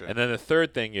 Gotcha. And then the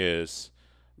third thing is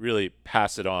really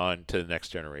pass it on to the next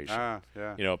generation.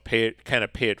 Yeah. Pay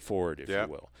it forward, if you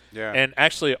will. Yeah. And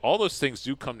actually, all those things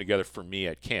do come together for me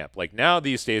at camp. Like now,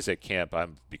 these days at camp,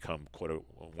 I've become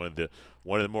one of the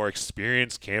more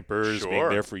experienced campers, being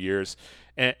there for years.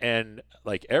 And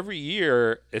like every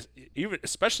year, even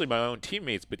especially my own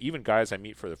teammates, but even guys I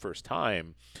meet for the first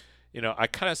time, I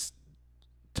kind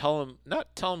of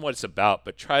not tell them what it's about,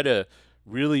 but try to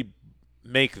really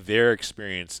make their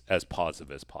experience as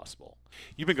positive as possible.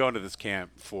 You've been going to this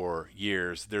camp for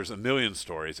years. There's a million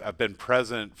stories. I've been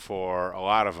present for a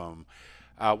lot of them.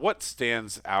 What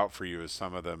stands out for you as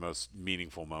some of the most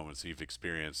meaningful moments you've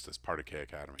experienced as part of K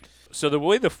Academy? So the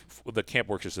way the camp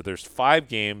works is that there's 5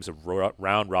 games of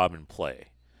round-robin play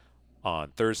on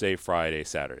Thursday, Friday,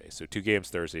 Saturday. So 2 games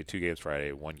Thursday, 2 games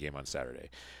Friday, 1 game on Saturday.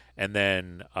 And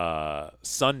then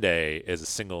Sunday is a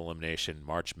single elimination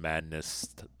March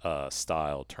Madness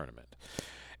style tournament.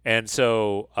 And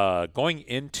so going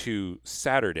into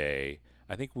Saturday,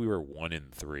 I think we were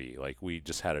 1-3. Like we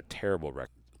just had a terrible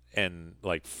record. And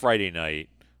like Friday night,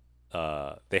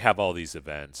 they have all these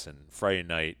events. And Friday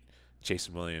night, Jay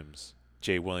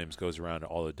Williams goes around to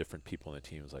all the different people in the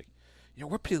team. And is like,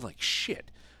 we're playing like shit.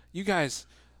 You guys,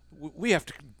 we have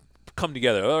to come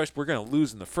together. Otherwise, we're going to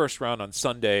lose in the first round on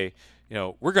Sunday.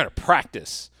 We're going to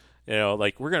practice.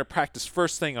 Like we're going to practice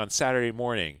first thing on Saturday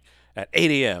morning at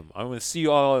 8 a.m. I'm going to see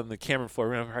you all on the Cameron floor.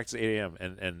 We're going to practice at 8 a.m.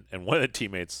 And one of the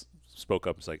teammates spoke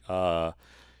up. It's like,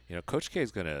 Coach K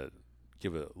is going to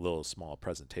give a little small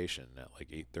presentation at like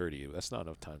 8:30. That's not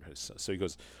enough time. So he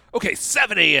goes, okay,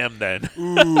 7 a.m. then.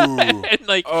 Ooh. And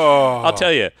like, I'll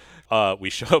tell you, we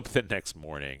show up the next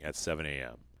morning at 7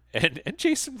 a.m. And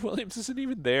Jason Williams isn't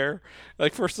even there.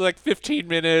 Like for like 15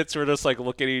 minutes, we're just like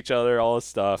looking at each other, all this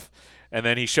stuff. And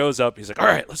then he shows up. He's like, all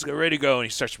right, let's get ready to go. And he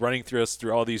starts running through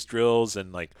all these drills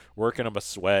and like working up a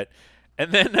sweat.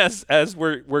 And then as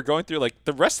we're going through, like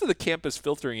the rest of the camp is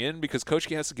filtering in because Coach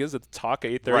K has to give the talk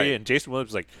at 8:30, Right. and Jason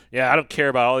Williams is like, yeah, I don't care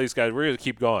about all these guys. We're gonna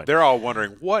keep going. They're all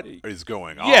wondering what is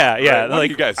going on. Yeah, right? yeah. What Like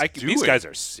are you guys doing? these guys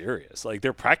are serious. Like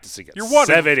they're practicing at You're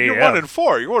 7 a.m. You're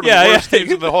 1-4. You're one of the worst teams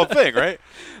in the whole thing, right?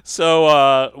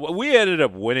 So we ended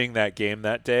up winning that game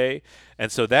that day,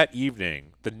 and so that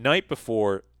evening, the night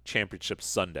before Championship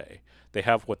Sunday, they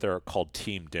have what they're called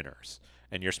team dinners,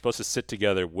 and you're supposed to sit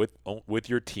together with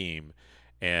your team,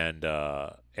 and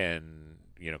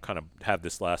kind of have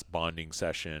this last bonding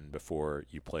session before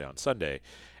you play on Sunday.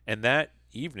 And that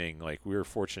evening, like we were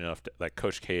fortunate enough that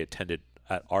Coach K attended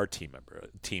at our team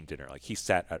dinner. Like he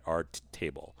sat at our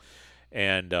table,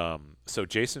 and so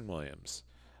Jason Williams,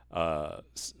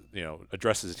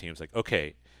 addresses the team. He's like,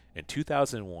 okay, in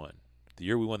 2001, the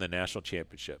year we won the national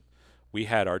championship, we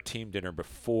had our team dinner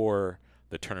before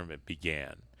the tournament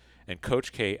began, and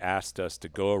Coach K asked us to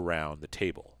go around the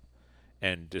table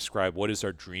and describe what is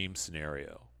our dream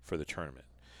scenario for the tournament.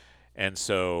 And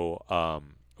so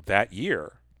that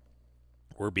year,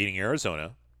 we're beating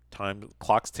Arizona.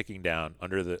 Clock's ticking down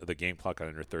under the game clock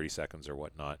under 30 seconds or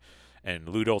whatnot. And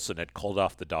Lute Olson had called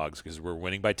off the Dogs because we were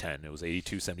winning by 10. It was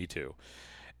 82-72.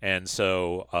 And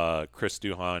so Chris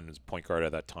Duhon, point guard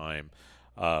at that time,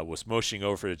 was motioning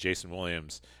over to Jason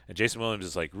Williams. And Jason Williams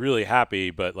is like really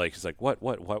happy, but like he's like, what?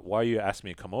 Why are you asking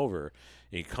me to come over?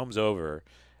 And he comes over,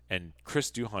 and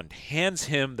Chris Duhon hands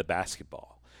him the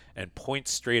basketball and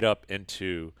points straight up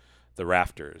into the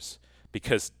rafters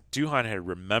because Duhon had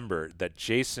remembered that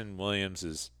Jason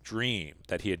Williams' dream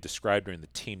that he had described during the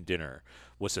team dinner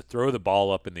was to throw the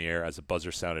ball up in the air as a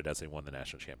buzzer sounded as they won the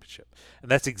national championship. And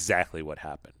that's exactly what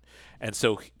happened. And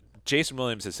so Jason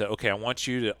Williams has said, okay, I want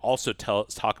you to also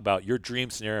talk about your dream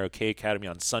scenario K Academy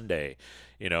on Sunday,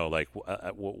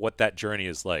 what that journey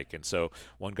is like. And so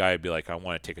one guy would be like, I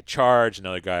want to take a charge.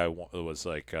 Another guy was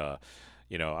like, I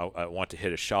want to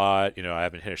hit a shot. I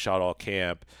haven't hit a shot all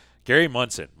camp. Gary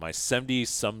Munson, my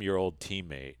 70-some-year-old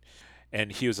teammate,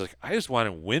 and he was like, I just want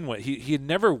to win one. He had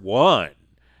never won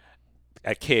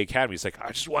at K Academy. He's like, I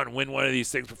just want to win one of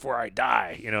these things before I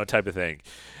die, type of thing.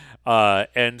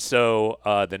 And so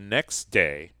the next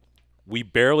day, we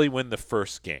barely win the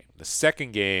first game. The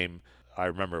second game, I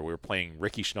remember we were playing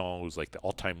Ricky Schnall, who's like the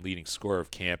all-time leading scorer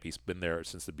of camp. He's been there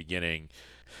since the beginning.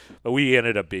 But we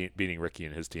ended up beating Ricky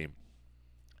and his team.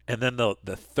 And then the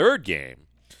third game,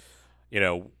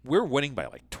 we're winning by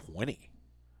like 20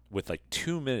 with like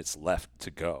 2 minutes left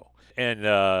to go. And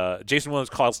Jason Williams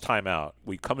calls timeout.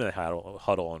 We come to the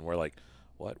huddle and we're like,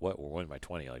 what? We're winning by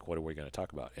 20. Like, what are we going to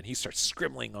talk about? And he starts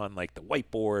scribbling on like the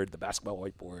whiteboard, the basketball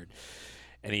whiteboard.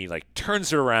 And he like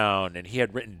turns it around and he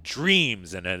had written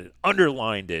dreams and had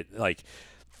underlined it. Like,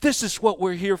 this is what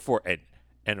we're here for. And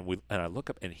I look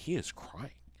up and he is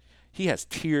crying. He has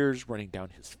tears running down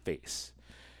his face.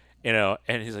 And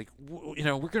he's like, we're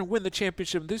going to win the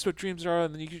championship. This is what dreams are,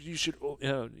 and you should,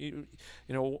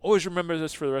 always remember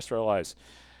this for the rest of our lives.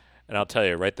 And I'll tell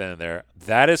you right then and there,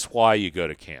 that is why you go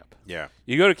to camp. Yeah.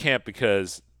 You go to camp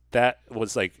because that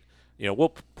was like,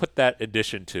 we'll put that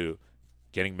addition to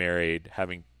getting married,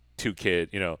 having 2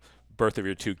 kids, birth of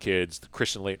your 2 kids, the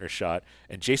Christian Laettner shot,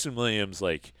 and Jason Williams,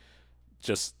 like,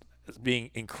 just being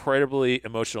incredibly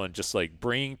emotional and just like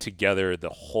bringing together the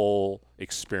whole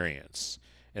experience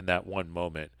in that one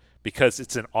moment because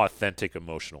it's an authentic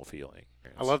emotional feeling.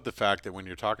 I love the fact that when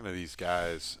you're talking to these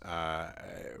guys,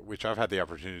 which I've had the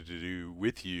opportunity to do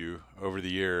with you over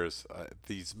the years,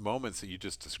 these moments that you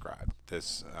just described,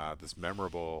 this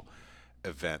memorable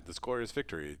event, this glorious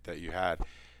victory that you had,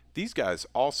 these guys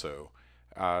also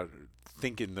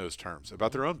think in those terms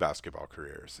about their own basketball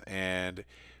careers. And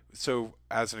so,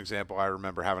 as an example, I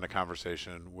remember having a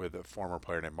conversation with a former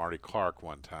player named Marty Clark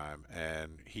one time,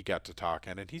 and he got to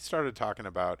talking, and he started talking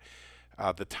about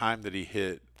the time that he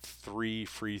hit 3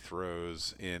 free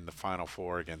throws in the Final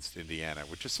Four against Indiana,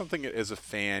 which is something as a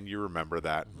fan you remember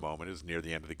that moment. It was near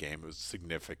the end of the game. It was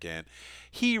significant.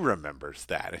 He remembers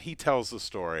that, and he tells the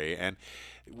story. And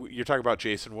you're talking about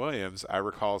Jason Williams. I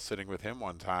recall sitting with him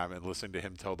one time and listening to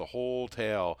him tell the whole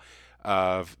tale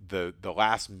of the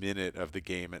last minute of the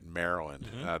game at Maryland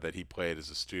that he played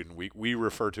as a student. We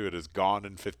refer to it as gone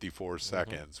in 54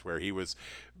 seconds, where he was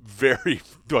very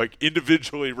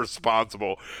individually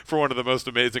responsible for one of the most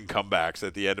amazing comebacks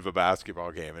at the end of a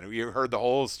basketball game. And we heard the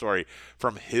whole story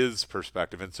from his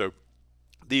perspective. And so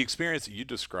the experience that you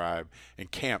describe in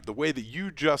camp, the way that you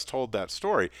just told that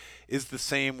story, is the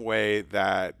same way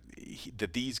that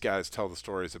these guys tell the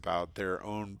stories about their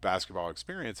own basketball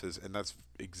experiences, and that's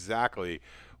exactly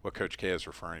what Coach K is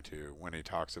referring to when he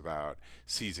talks about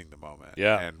seizing the moment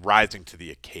and rising to the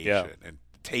occasion and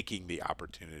taking the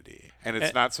opportunity. And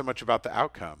it's not so much about the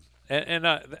outcome. And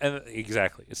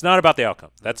exactly, it's not about the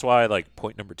outcome. That's why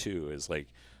point number 2 is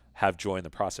have joy in the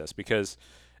process, because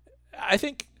I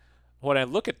think when I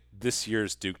look at this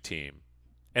year's Duke team,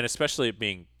 and especially it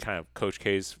being kind of Coach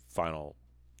K's final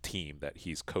team that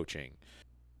he's coaching,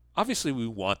 obviously we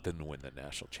want them to win the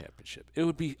national championship. It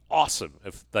would be awesome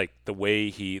if the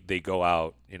way they go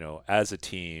out, as a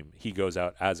team, he goes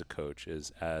out as a coach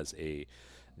is as a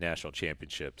national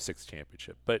championship, 6th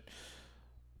championship. But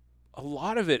a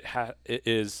lot of it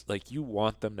is you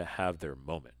want them to have their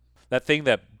moment, that thing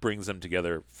that brings them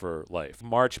together for life.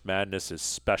 March Madness is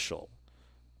special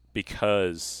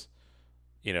because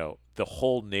the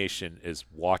whole nation is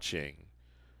watching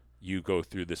you go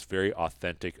through this very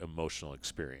authentic emotional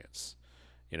experience,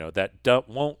 that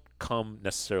won't come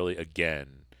necessarily again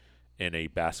in a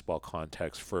basketball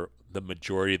context for the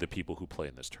majority of the people who play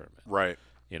in this tournament. Right.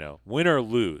 Win or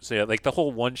lose, the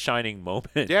whole one shining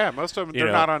moment. Yeah, most of them,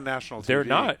 they're not on national TV. They're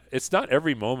not. It's not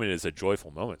every moment is a joyful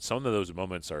moment. Some of those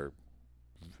moments are,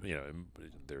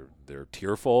 they're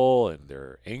tearful and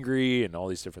they're angry and all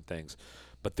these different things,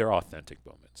 but they're authentic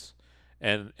moments.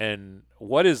 And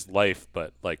what is life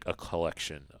but a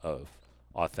collection of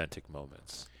authentic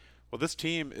moments? Well, this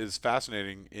team is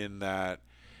fascinating in that,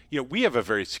 we have a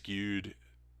very skewed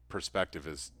perspective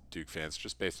as Duke fans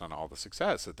just based on all the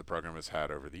success that the program has had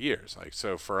over the years.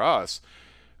 So for us,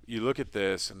 you look at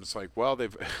this and it's well,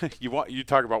 they've you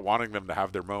talk about wanting them to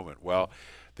have their moment. Well,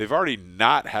 they've already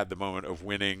not had the moment of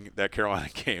winning that Carolina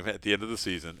game at the end of the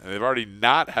season, and they've already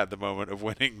not had the moment of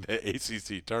winning the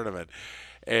ACC tournament.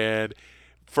 And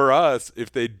for us,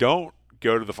 if they don't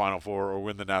go to the Final Four or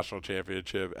win the national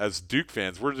championship, as Duke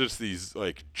fans, we're just these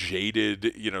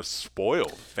jaded,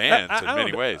 spoiled fans in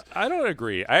many ways. I don't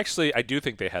agree. I do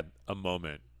think they had a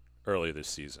moment earlier this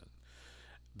season,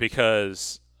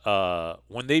 because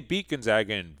when they beat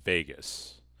Gonzaga in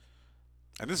Vegas.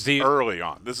 And this is early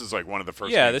on. This is one of the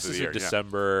first games this of is the year. in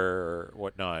December or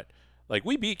whatnot.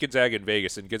 We beat Gonzaga in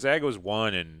Vegas, and Gonzaga was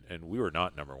 1, and we were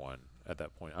not number 1 at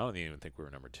that point. I don't even think we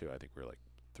were number 2. I think we were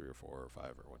 3 or 4 or 5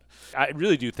 or what. I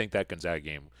really do think that Gonzaga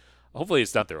game, hopefully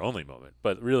it's not their only moment,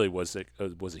 but really was a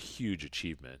huge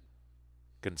achievement.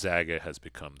 Gonzaga has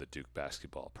become the Duke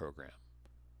basketball program,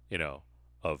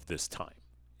 of this time.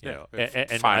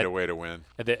 And find a way to win.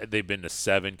 And they've been to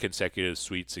 7 consecutive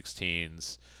Sweet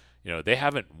 16s. They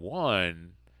haven't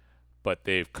won, but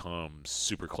they've come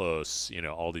super close,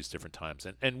 all these different times.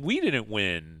 And we didn't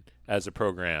win as a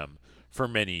program for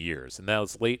many years. And that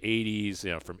was late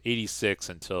 80s, from 86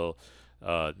 until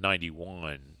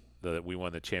 91. We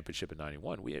won the championship in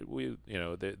 91.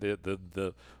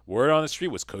 The word on the street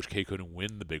was Coach K couldn't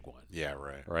win the big one. Yeah,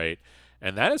 right. Right?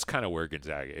 And that is kind of where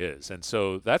Gonzaga is. And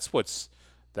so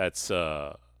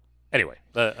anyway,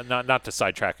 not to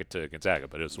sidetrack it to Gonzaga,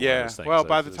 but it was one of those things. Well,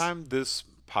 by the time this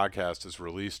podcast is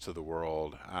released to the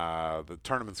world, the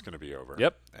tournament's going to be over.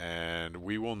 Yep. And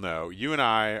we will know. You and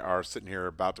I are sitting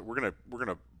here we're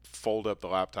gonna fold up the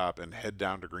laptop and head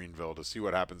down to Greenville to see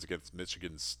what happens against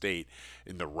Michigan State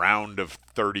in the round of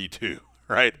 32.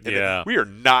 Right? And we are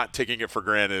not taking it for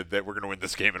granted that we're going to win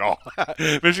this game at all.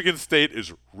 Michigan State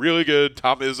is really good.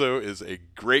 Tom Izzo is a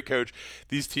great coach.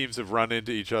 These teams have run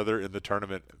into each other in the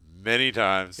tournament many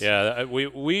times. Yeah,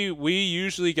 we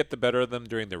usually get the better of them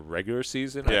during the regular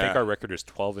season. I think our record is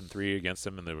 12-3 against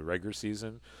them in the regular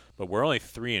season, but we're only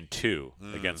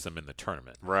 3-2 against them in the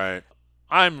tournament. Right.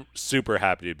 I'm super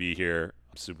happy to be here.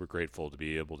 I'm super grateful to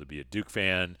be able to be a Duke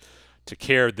fan, to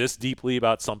care this deeply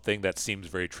about something that seems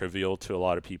very trivial to a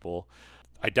lot of people.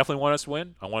 I definitely want us to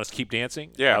win. I want us to keep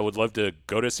dancing. Yeah. I would love to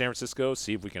go to San Francisco,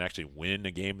 see if we can actually win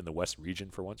a game in the West region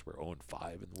for once. We're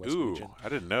 0-5 in the West region. I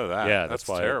didn't know that. Yeah, that's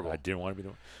why terrible. I didn't want to be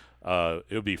doing.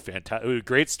 It would be fantastic. It would be a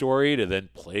great story to then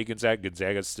play Gonzaga.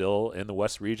 Gonzaga's still in the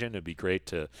West region. It'd be great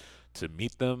to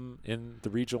meet them in the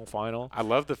regional final. I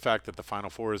love the fact that the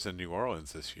Final Four is in New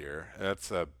Orleans this year.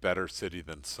 That's a better city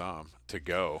than some to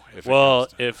go.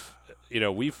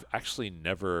 We've actually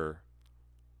never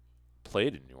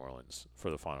played in New Orleans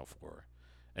for the Final Four,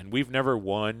 and we've never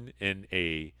won in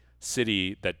a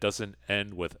city that doesn't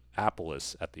end with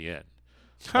Appalus at the end.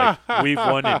 Like, we've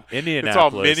won in Indianapolis. It's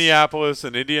all Minneapolis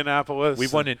and Indianapolis.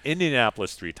 We've won in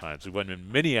Indianapolis 3 times. We've won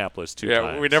in Minneapolis 2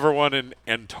 times. Yeah, we never won in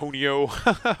Antonio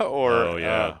or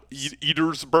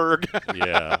Edersburg.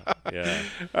 yeah.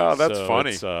 Oh, that's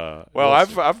funny.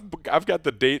 I've got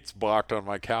the dates blocked on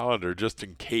my calendar just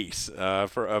in case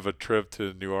of a trip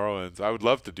to New Orleans. I would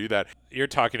love to do that. You're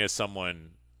talking to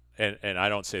someone, and I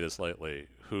don't say this lightly,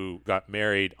 who got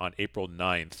married on April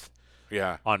 9th.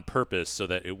 Yeah. On purpose so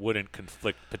that it wouldn't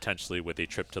conflict potentially with a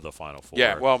trip to the Final Four.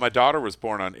 Yeah, well, my daughter was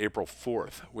born on April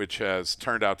 4th, which has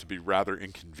turned out to be rather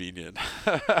inconvenient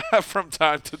from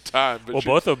time to time. But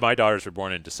both of my daughters were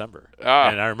born in December.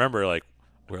 And I remember,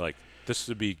 we're like, this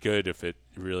would be good if it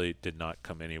really did not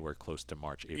come anywhere close to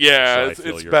March, April. Yeah, so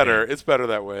it's better. It's better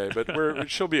that way. But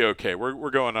she'll be okay.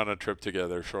 We're going on a trip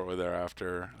together shortly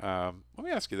thereafter. Let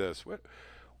me ask you this.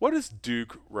 What does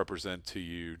Duke represent to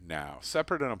you now,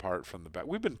 separate and apart from the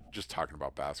we've been just talking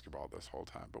about basketball this whole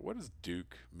time, but what does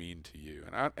Duke mean to you?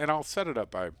 And I'll set it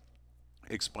up by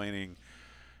explaining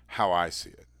how I see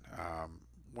it.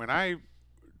 When I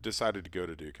decided to go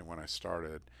to Duke and when I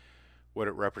started, what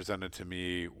it represented to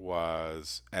me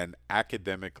was an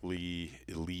academically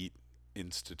elite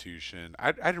institution.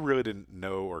 I really didn't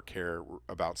know or care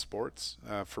about sports.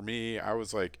 For me, I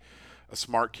was like a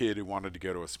smart kid who wanted to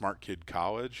go to a smart kid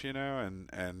college,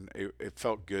 and it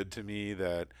felt good to me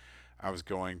that I was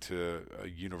going to a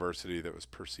university that was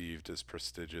perceived as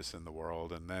prestigious in the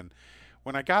world. And then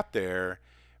when I got there,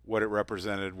 what it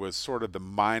represented was sort of the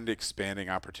mind-expanding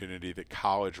opportunity that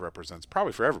college represents,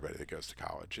 probably for everybody that goes to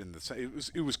college.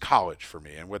 It was college for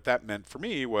me, and what that meant for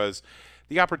me was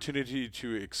the opportunity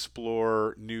to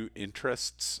explore new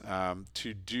interests,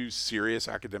 to do serious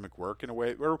academic work in a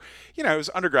way where, it was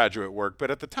undergraduate work,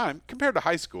 but at the time, compared to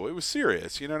high school, it was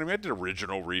serious. You know what I mean? I did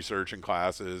original research in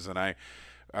classes, and I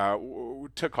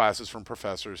took classes from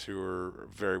professors who were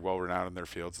very well renowned in their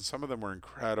fields, and some of them were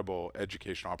incredible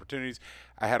educational opportunities.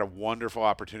 I had a wonderful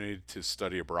opportunity to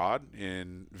study abroad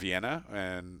in Vienna,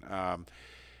 and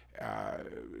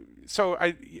so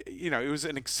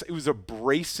it was a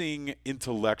bracing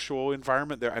intellectual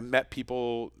environment there. I met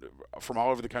people from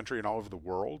all over the country and all over the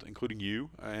world, including you,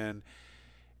 and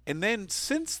then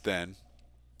since then,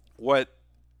 what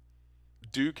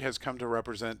Duke has come to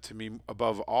represent to me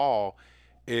above all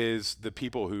is the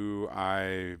people who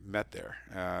I met there,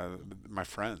 my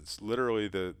friends, literally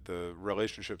the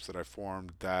relationships that I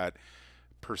formed that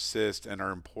persist and are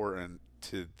important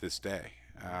to this day.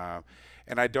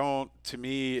 And to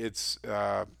me, it's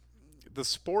the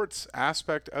sports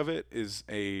aspect of it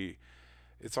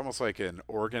it's almost like an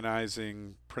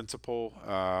organizing principle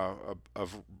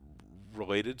of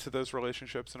related to those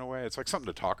relationships in a way. It's like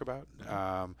something to talk about.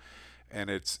 And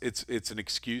it's an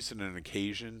excuse and an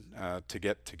occasion to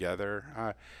get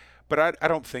together. But I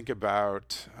don't think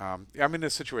about. I'm in a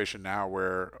situation now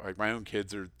where like my own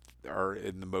kids are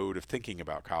in the mode of thinking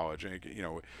about college,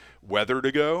 and whether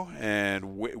to go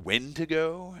and when to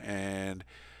go and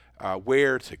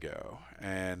where to go,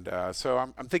 and so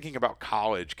I'm thinking about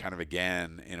college kind of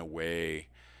again in a way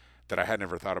that I had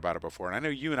never thought about it before. And I know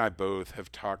you and I both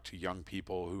have talked to young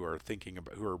people who are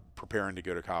who are preparing to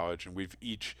go to college, and we've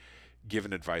each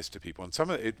given advice to people.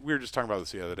 And we were just talking about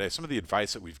this the other day. Some of the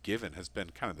advice that we've given has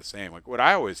been kind of the same. Like what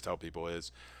I always tell people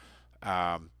is,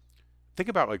 think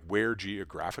about like where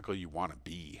geographically you want to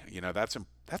be.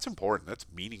 That's important. That's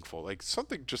meaningful. Like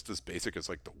something just as basic as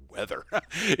like the weather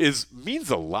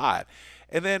means a lot.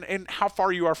 And how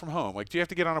far you are from home. Like, do you have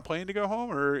to get on a plane to go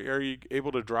home, or are you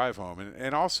able to drive home?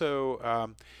 And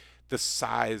also the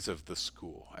size of the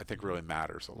school, I think, really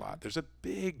matters a lot. There's a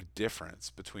big difference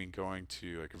between going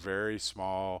to like a very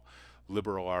small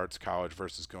liberal arts college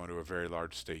versus going to a very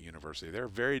large state university. They're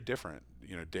very different,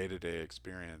 day-to-day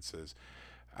experiences.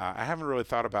 I haven't really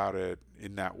thought about it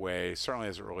in that way, certainly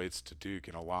as it relates to Duke,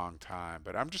 in a long time.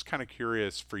 But I'm just kind of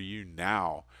curious for you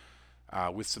now,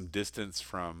 with some distance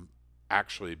from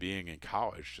actually being in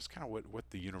college, just kind of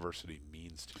what the university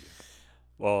means to you.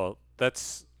 Well,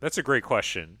 that's a great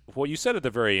question. What you said at the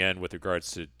very end with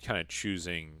regards to kind of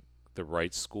choosing the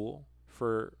right school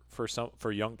for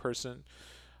a young person,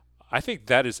 I think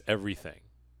that is everything,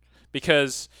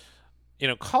 because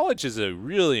college is a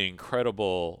really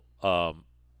incredible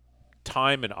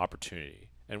time and opportunity.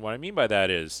 And what I mean by that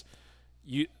is,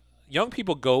 young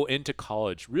people go into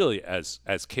college really as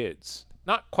kids,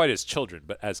 not quite as children,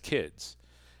 but as kids,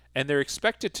 and they're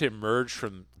expected to emerge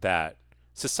from that.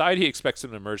 Society expects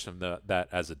them to emerge from that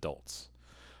as adults.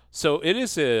 So it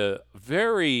is a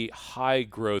very high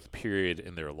growth period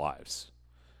in their lives,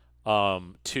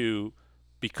 to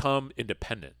become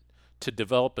independent, to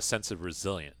develop a sense of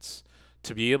resilience,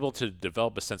 to be able to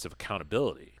develop a sense of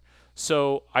accountability.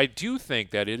 So I do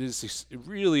think that it is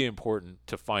really important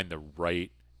to find the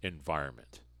right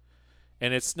environment.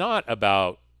 And it's not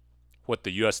about what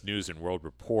the U.S. News and World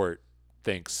Report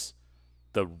thinks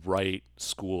the right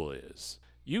school is.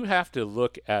 You have to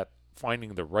look at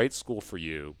finding the right school for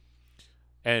you,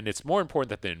 and it's more important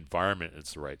that the environment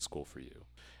is the right school for you.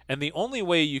 And the only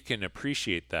way you can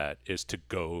appreciate that is to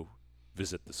go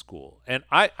visit the school. And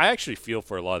I actually feel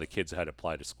for a lot of the kids that had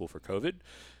applied to school for COVID,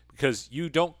 because you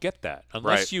don't get that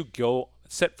unless you go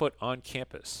set foot on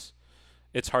campus.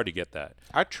 It's hard to get that.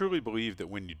 I truly believe that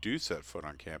when you do set foot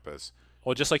on campus,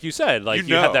 well, just like you said, like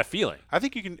you have that feeling. I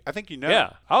think you know.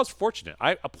 Yeah, I was fortunate.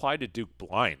 I applied to Duke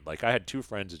blind. Like, I had two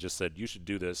friends that just said, you should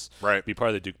do this, be part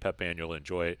of the Duke Pep Band, you'll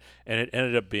enjoy it. And it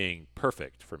ended up being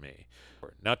perfect for me.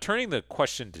 Now, turning the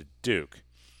question to Duke,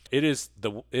 it is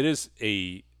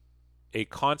a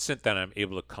constant that I'm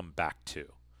able to come back to.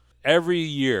 Every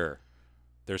year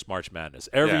there's March Madness.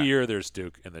 Every year there's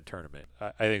Duke in the tournament.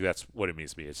 I think that's what it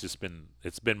means to me.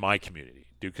 It's been my community.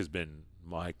 Duke has been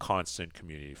my constant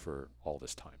community for all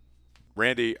this time.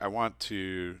 Randy, I want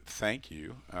to thank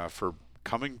you for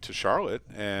coming to Charlotte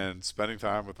and spending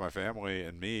time with my family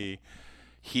and me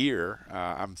here.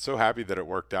 I'm so happy that it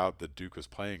worked out that Duke was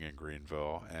playing in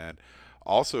Greenville, and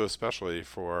also especially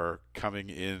for coming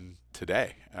in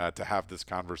today to have this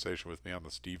conversation with me on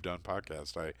the Steve Dunn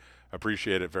podcast. I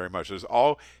appreciate it very much. There's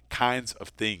all kinds of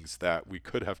things that we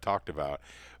could have talked about,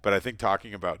 but I think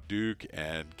talking about Duke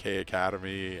and K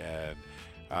Academy and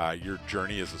your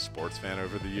journey as a sports fan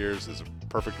over the years is a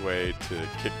perfect way to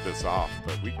kick this off.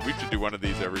 But we should do one of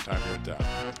these every time you're in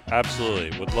town.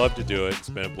 Absolutely. Would love to do it. It's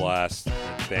been a blast.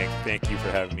 Thank you for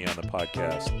having me on the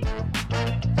podcast.